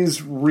that?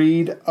 Please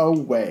read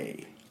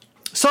away.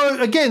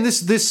 So again, the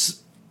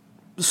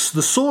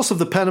source of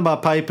the Panama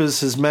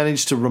Papers has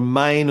managed to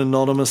remain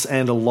anonymous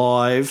and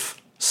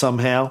alive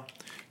somehow.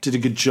 Did a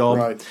good job.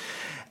 Right.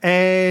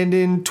 And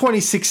in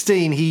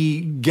 2016,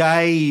 he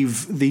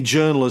gave the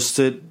journalists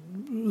at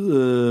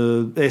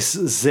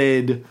SZ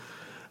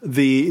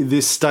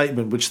this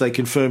statement, which they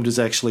confirmed is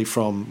actually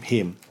from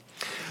him.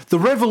 The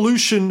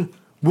revolution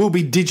will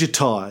be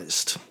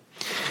digitized.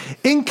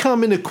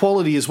 Income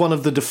inequality is one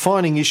of the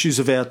defining issues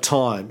of our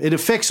time. It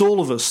affects all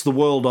of us the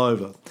world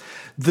over.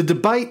 The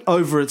debate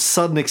over its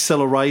sudden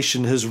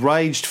acceleration has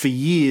raged for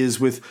years,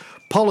 with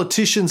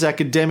politicians,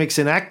 academics,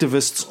 and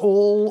activists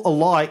all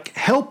alike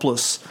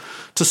helpless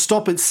to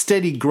stop its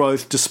steady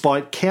growth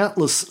despite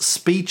countless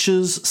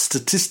speeches,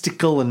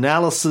 statistical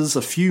analysis,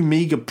 a few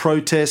meagre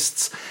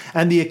protests,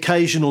 and the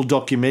occasional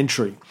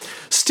documentary.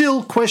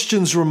 Still,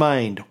 questions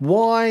remained.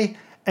 Why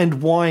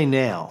and why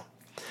now?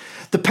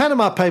 The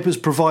Panama Papers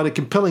provide a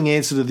compelling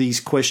answer to these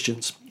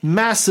questions.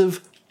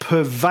 Massive,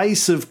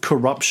 pervasive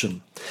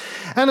corruption.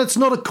 And it's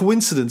not a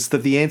coincidence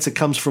that the answer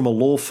comes from a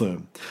law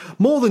firm.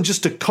 More than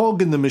just a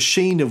cog in the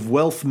machine of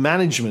wealth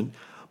management,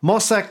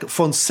 Mossack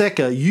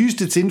Fonseca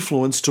used its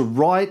influence to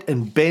write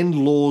and bend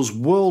laws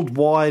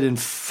worldwide in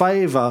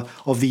favour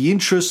of the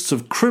interests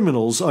of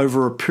criminals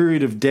over a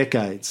period of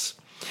decades.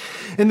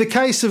 In the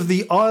case of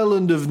the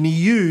island of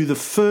Niue, the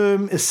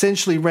firm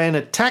essentially ran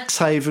a tax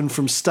haven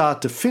from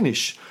start to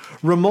finish.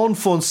 Ramon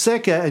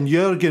Fonseca and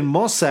Jürgen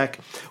Mossack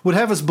would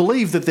have us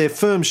believe that their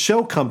firm's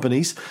shell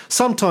companies,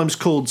 sometimes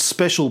called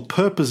special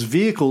purpose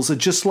vehicles, are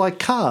just like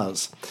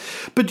cars.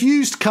 But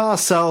used car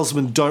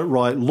salesmen don't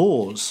write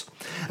laws.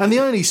 And the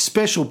only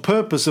special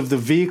purpose of the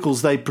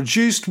vehicles they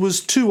produced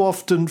was too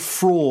often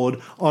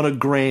fraud on a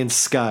grand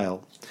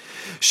scale.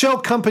 Shell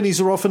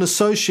companies are often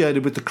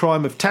associated with the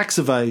crime of tax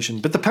evasion,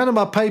 but the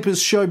Panama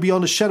Papers show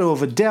beyond a shadow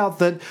of a doubt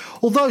that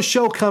although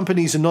shell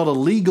companies are not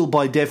illegal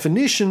by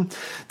definition,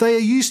 they are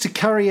used to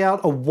carry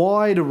out a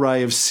wide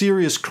array of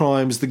serious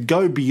crimes that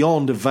go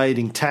beyond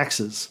evading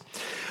taxes.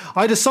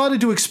 I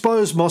decided to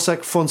expose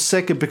Mossack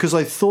Fonseca because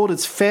I thought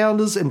its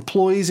founders,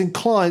 employees and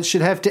clients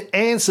should have to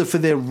answer for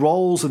their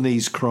roles in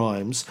these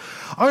crimes,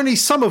 only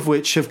some of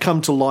which have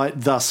come to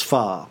light thus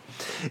far.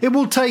 It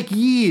will take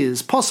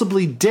years,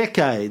 possibly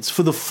decades,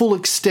 for the full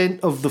extent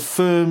of the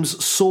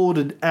firm's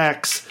sordid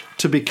acts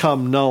to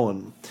become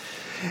known.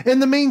 In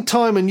the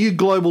meantime, a new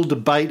global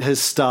debate has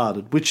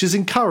started, which is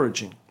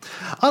encouraging.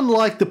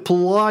 Unlike the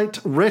polite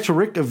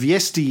rhetoric of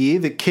yesteryear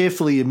that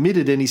carefully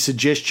omitted any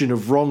suggestion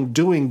of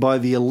wrongdoing by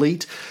the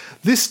elite,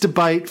 this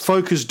debate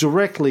focused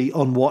directly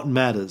on what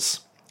matters.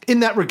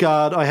 In that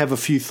regard, I have a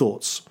few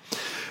thoughts.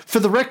 For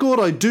the record,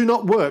 I do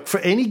not work for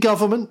any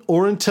government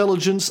or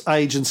intelligence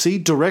agency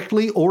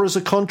directly or as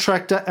a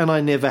contractor, and I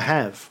never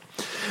have.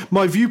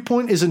 My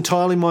viewpoint is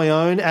entirely my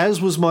own,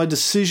 as was my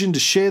decision to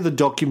share the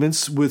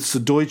documents with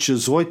Süddeutsche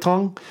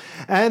Zeitung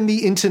and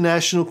the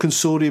International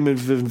Consortium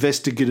of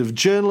Investigative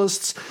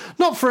Journalists,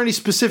 not for any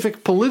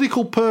specific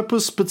political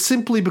purpose, but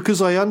simply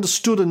because I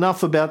understood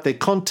enough about their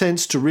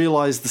contents to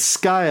realise the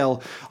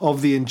scale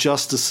of the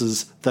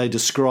injustices they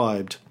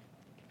described.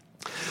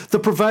 The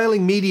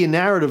prevailing media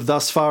narrative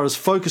thus far is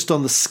focused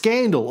on the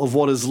scandal of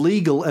what is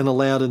legal and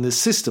allowed in this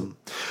system.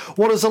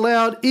 What is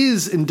allowed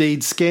is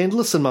indeed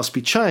scandalous and must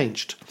be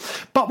changed.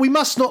 But we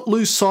must not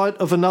lose sight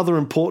of another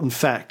important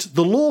fact.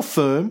 The law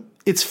firm,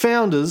 its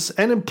founders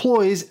and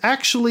employees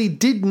actually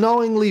did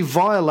knowingly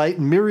violate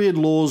myriad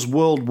laws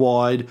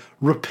worldwide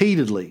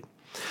repeatedly.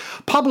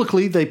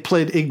 Publicly, they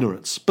pled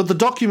ignorance, but the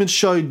documents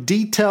showed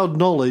detailed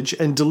knowledge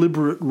and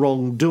deliberate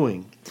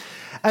wrongdoing.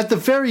 At the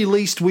very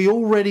least, we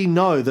already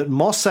know that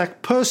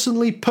Mossack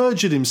personally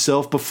perjured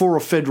himself before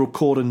a federal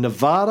court in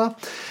Nevada,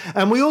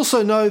 and we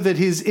also know that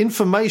his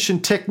information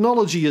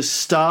technology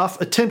staff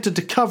attempted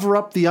to cover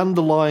up the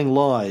underlying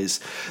lies.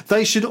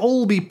 They should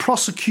all be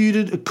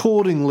prosecuted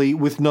accordingly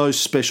with no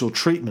special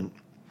treatment.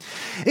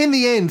 In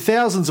the end,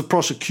 thousands of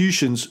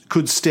prosecutions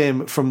could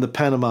stem from the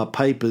Panama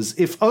Papers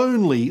if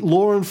only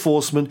law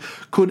enforcement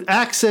could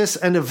access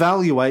and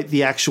evaluate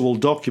the actual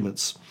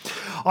documents.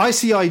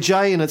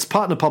 ICIJ and its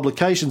partner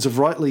publications have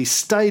rightly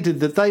stated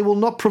that they will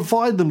not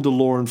provide them to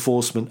law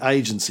enforcement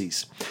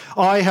agencies.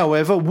 I,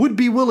 however, would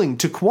be willing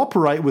to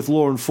cooperate with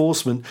law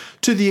enforcement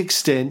to the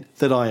extent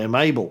that I am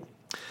able.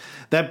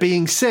 That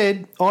being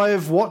said, I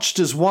have watched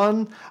as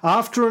one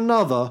after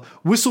another,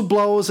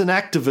 whistleblowers and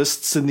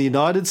activists in the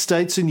United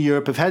States and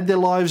Europe have had their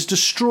lives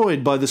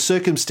destroyed by the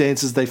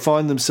circumstances they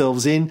find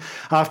themselves in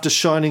after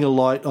shining a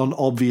light on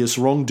obvious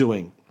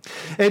wrongdoing.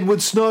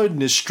 Edward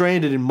Snowden is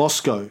stranded in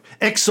Moscow,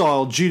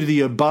 exiled due to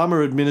the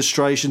Obama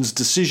administration's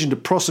decision to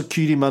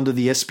prosecute him under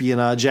the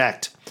Espionage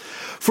Act.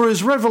 For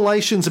his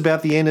revelations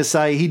about the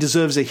NSA, he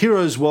deserves a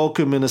hero's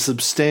welcome and a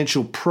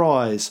substantial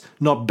prize,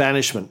 not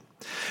banishment.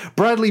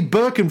 Bradley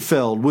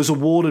Birkenfeld was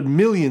awarded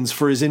millions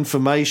for his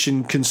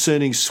information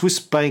concerning Swiss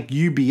bank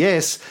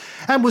UBS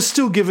and was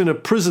still given a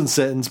prison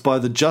sentence by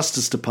the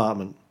Justice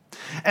Department.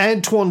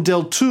 Antoine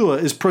Deltour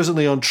is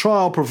presently on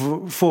trial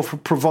for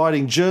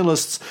providing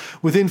journalists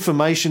with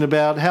information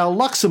about how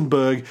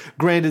Luxembourg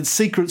granted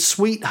secret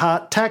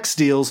sweetheart tax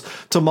deals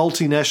to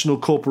multinational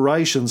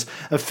corporations,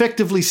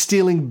 effectively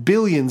stealing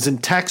billions in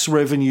tax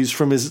revenues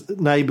from his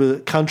neighbour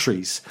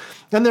countries.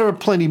 And there are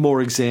plenty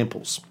more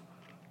examples.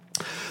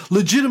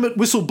 Legitimate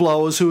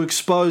whistleblowers who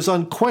expose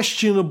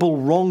unquestionable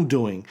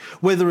wrongdoing,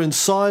 whether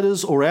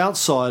insiders or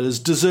outsiders,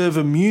 deserve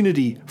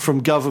immunity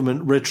from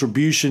government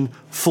retribution,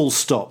 full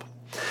stop.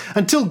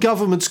 Until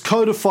governments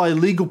codify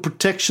legal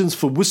protections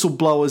for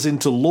whistleblowers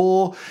into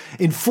law,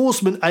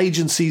 enforcement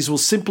agencies will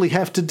simply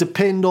have to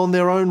depend on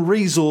their own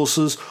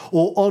resources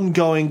or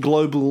ongoing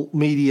global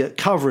media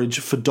coverage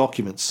for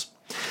documents.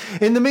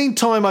 In the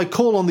meantime, I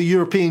call on the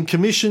European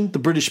Commission, the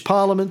British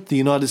Parliament, the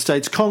United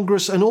States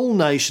Congress and all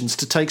nations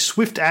to take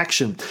swift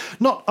action,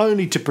 not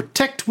only to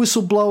protect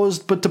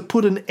whistleblowers, but to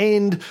put an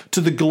end to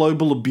the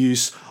global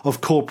abuse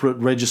of corporate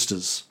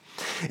registers.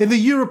 In the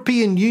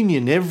European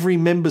Union, every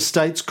member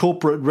state's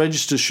corporate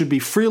register should be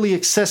freely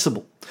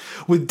accessible,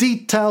 with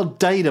detailed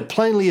data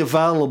plainly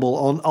available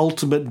on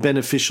ultimate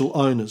beneficial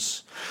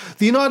owners.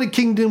 The United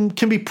Kingdom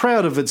can be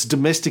proud of its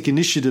domestic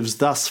initiatives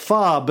thus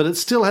far, but it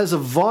still has a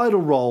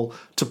vital role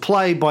to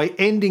play by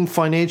ending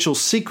financial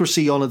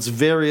secrecy on its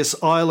various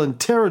island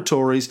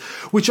territories,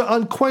 which are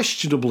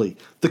unquestionably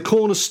the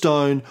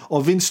cornerstone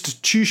of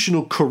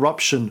institutional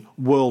corruption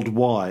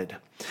worldwide.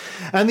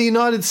 And the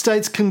United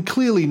States can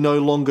clearly no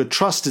longer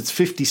trust its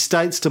 50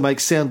 states to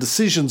make sound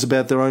decisions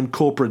about their own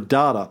corporate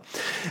data.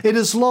 It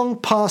is long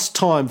past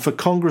time for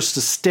Congress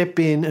to step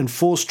in and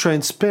force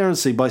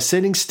transparency by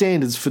setting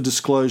standards for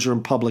disclosure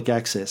and public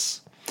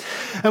access.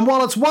 And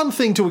while it's one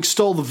thing to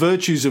extol the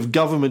virtues of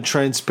government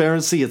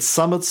transparency at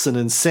summits and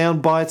in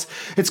sound bites,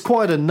 it's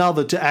quite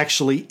another to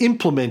actually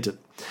implement it.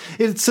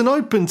 It's an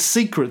open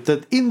secret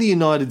that in the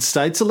United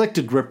States,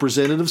 elected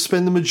representatives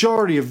spend the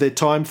majority of their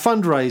time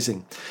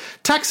fundraising.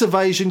 Tax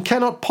evasion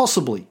cannot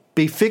possibly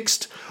be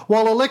fixed,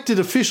 while elected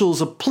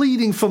officials are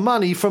pleading for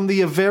money from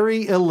the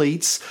very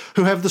elites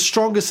who have the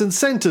strongest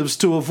incentives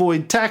to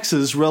avoid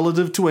taxes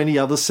relative to any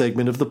other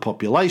segment of the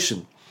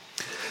population.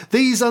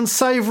 These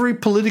unsavoury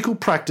political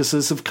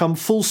practices have come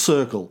full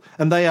circle,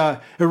 and they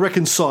are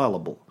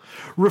irreconcilable.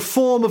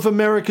 Reform of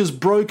America's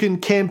broken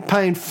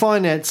campaign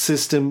finance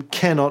system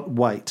cannot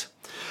wait.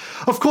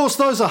 Of course,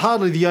 those are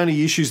hardly the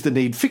only issues that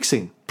need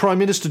fixing. Prime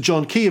Minister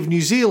John Key of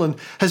New Zealand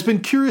has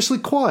been curiously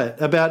quiet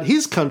about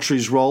his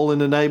country's role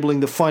in enabling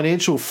the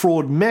financial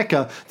fraud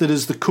mecca that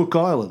is the Cook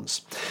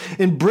Islands.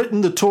 In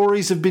Britain, the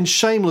Tories have been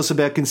shameless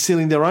about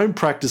concealing their own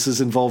practices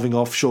involving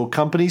offshore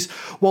companies,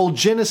 while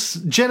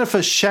Jennifer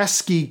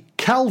Shasky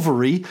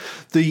Calvary,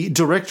 the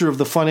director of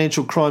the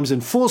Financial Crimes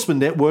Enforcement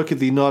Network at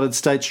the United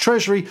States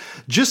Treasury,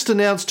 just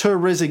announced her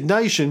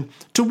resignation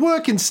to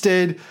work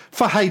instead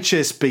for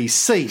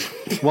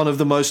HSBC, one of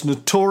the most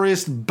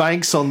notorious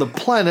banks on the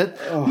planet,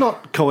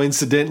 not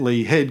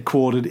coincidentally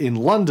headquartered in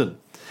London.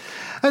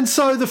 And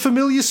so the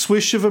familiar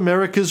swish of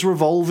America's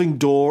revolving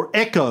door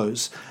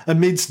echoes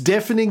amidst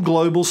deafening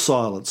global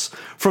silence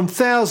from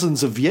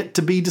thousands of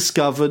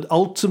yet-to-be-discovered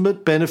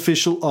ultimate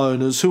beneficial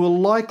owners who are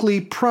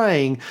likely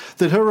praying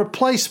that her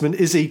replacement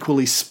is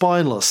equally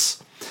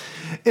spineless.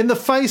 In the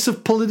face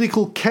of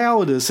political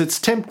cowardice, it's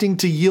tempting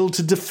to yield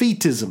to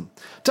defeatism,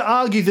 to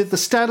argue that the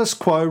status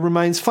quo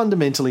remains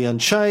fundamentally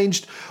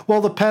unchanged,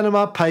 while the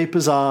Panama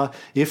Papers are,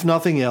 if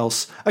nothing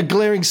else, a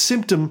glaring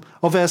symptom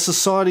of our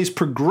society's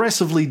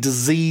progressively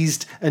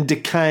diseased and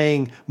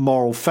decaying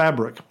moral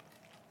fabric.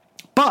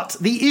 But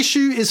the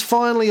issue is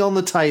finally on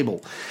the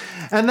table,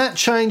 and that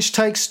change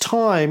takes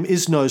time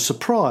is no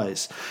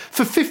surprise.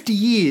 For 50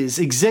 years,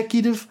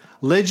 executive,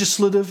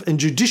 legislative and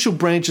judicial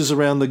branches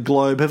around the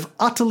globe have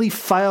utterly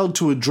failed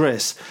to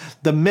address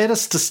the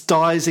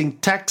metastasizing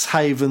tax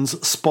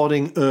havens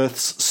spotting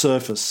Earth's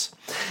surface.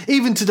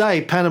 Even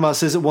today, Panama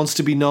says it wants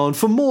to be known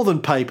for more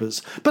than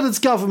papers, but its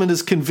government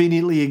has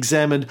conveniently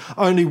examined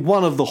only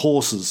one of the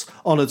horses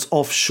on its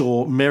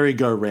offshore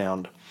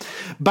merry-go-round.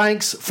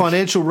 Banks,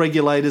 financial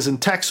regulators and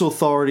tax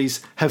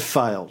authorities have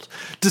failed.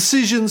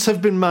 Decisions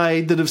have been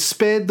made that have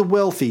spared the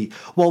wealthy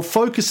while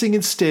focusing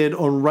instead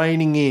on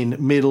reining in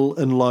middle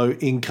and low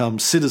income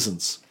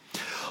citizens.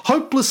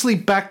 Hopelessly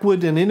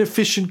backward and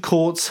inefficient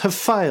courts have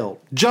failed.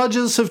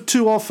 Judges have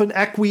too often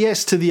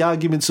acquiesced to the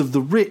arguments of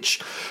the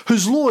rich,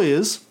 whose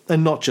lawyers,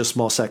 and not just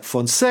Mossack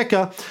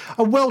Fonseca,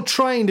 are well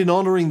trained in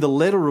honouring the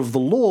letter of the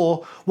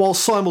law while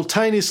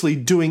simultaneously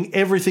doing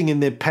everything in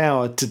their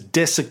power to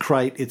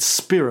desecrate its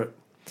spirit.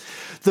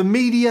 The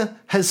media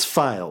has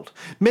failed.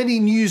 Many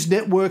news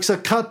networks are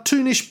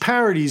cartoonish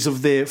parodies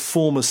of their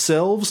former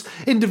selves.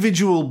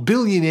 Individual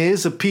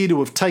billionaires appear to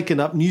have taken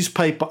up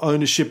newspaper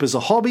ownership as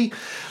a hobby,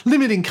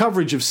 limiting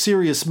coverage of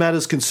serious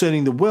matters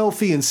concerning the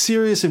wealthy, and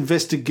serious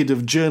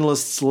investigative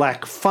journalists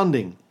lack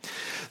funding.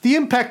 The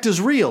impact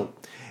is real.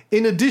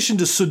 In addition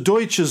to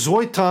Süddeutsche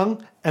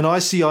Zeitung and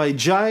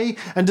ICIJ,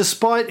 and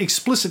despite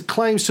explicit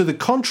claims to the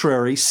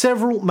contrary,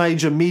 several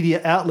major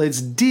media outlets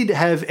did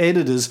have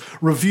editors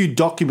review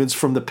documents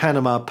from the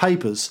Panama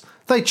Papers.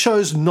 They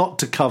chose not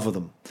to cover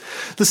them.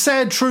 The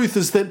sad truth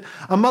is that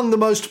among the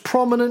most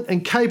prominent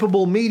and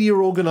capable media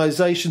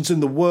organisations in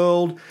the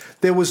world,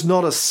 there was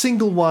not a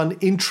single one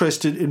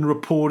interested in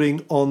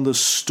reporting on the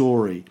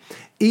story.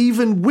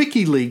 Even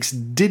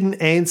WikiLeaks didn't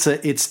answer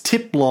its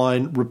tip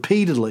line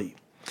repeatedly.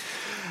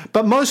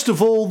 But most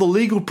of all, the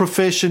legal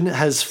profession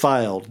has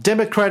failed.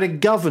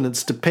 Democratic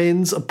governance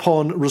depends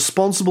upon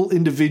responsible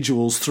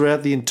individuals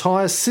throughout the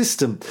entire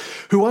system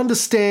who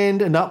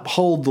understand and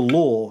uphold the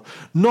law,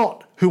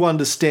 not who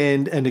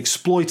understand and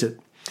exploit it.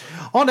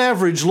 On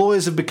average,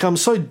 lawyers have become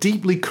so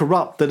deeply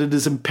corrupt that it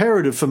is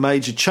imperative for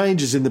major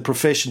changes in the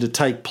profession to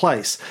take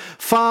place,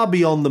 far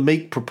beyond the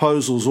meek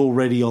proposals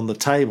already on the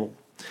table.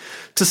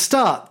 To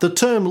start, the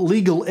term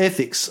legal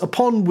ethics,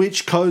 upon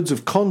which codes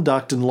of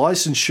conduct and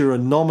licensure are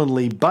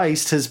nominally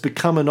based, has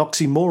become an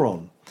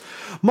oxymoron.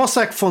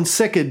 Mossack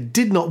Fonseca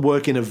did not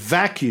work in a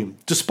vacuum.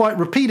 Despite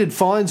repeated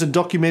fines and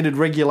documented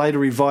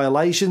regulatory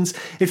violations,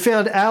 it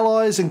found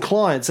allies and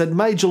clients at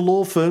major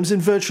law firms in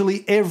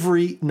virtually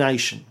every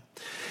nation.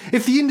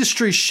 If the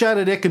industry's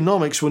shattered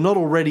economics were not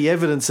already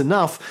evidence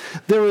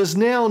enough, there is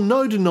now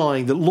no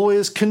denying that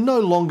lawyers can no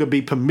longer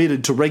be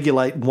permitted to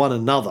regulate one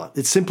another.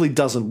 It simply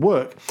doesn't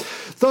work.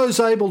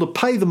 Those able to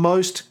pay the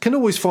most can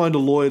always find a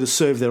lawyer to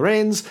serve their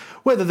ends,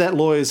 whether that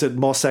lawyer is at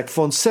Mossack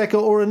Fonseca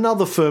or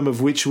another firm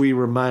of which we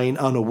remain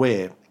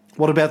unaware.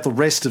 What about the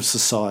rest of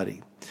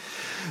society?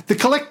 The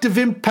collective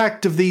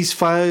impact of these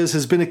failures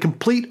has been a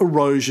complete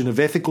erosion of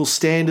ethical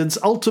standards,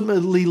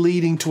 ultimately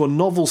leading to a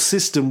novel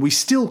system we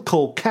still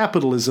call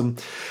capitalism,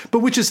 but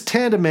which is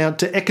tantamount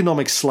to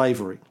economic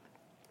slavery.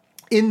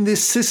 In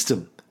this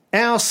system,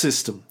 our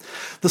system,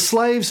 the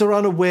slaves are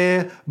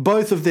unaware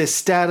both of their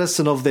status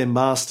and of their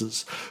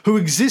masters, who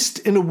exist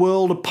in a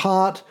world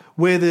apart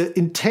where the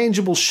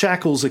intangible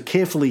shackles are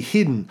carefully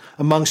hidden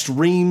amongst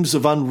reams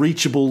of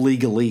unreachable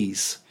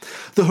legalese.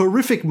 The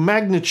horrific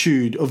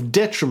magnitude of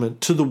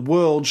detriment to the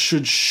world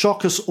should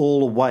shock us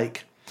all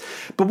awake.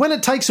 But when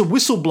it takes a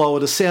whistleblower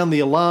to sound the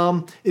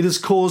alarm, it is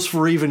cause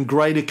for even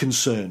greater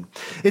concern.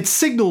 It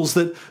signals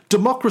that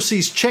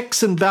democracy's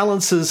checks and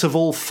balances have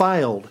all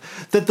failed,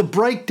 that the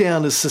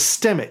breakdown is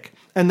systemic,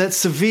 and that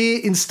severe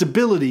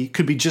instability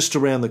could be just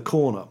around the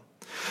corner.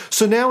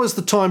 So now is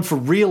the time for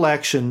real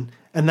action,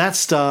 and that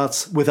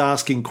starts with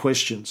asking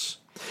questions.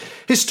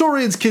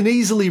 Historians can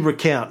easily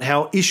recount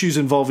how issues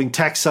involving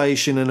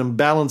taxation and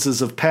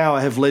imbalances of power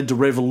have led to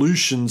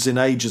revolutions in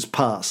ages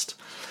past.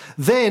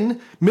 Then,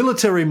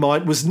 military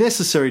might was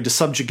necessary to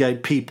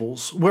subjugate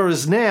peoples,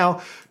 whereas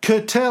now,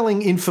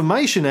 curtailing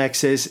information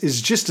access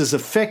is just as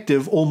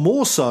effective or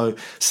more so,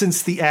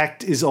 since the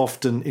act is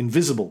often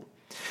invisible.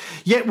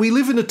 Yet we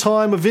live in a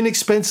time of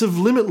inexpensive,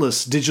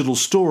 limitless digital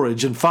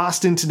storage and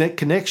fast internet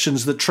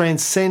connections that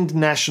transcend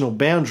national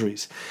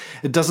boundaries.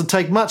 It doesn't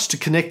take much to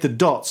connect the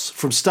dots.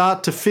 From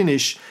start to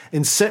finish,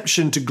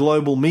 inception to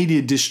global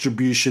media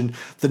distribution,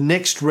 the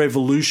next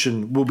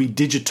revolution will be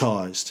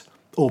digitized.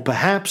 Or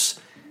perhaps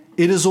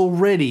it has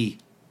already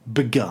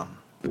begun.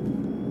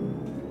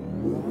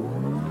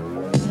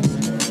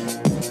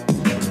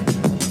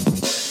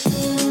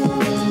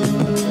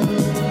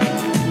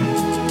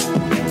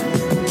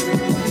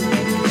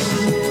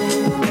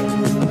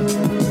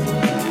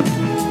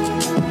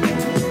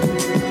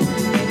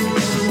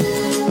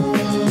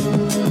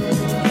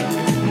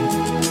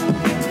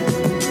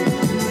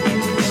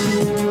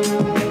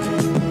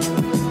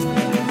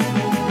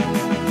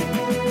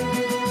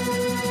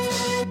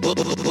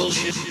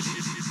 Bullshit.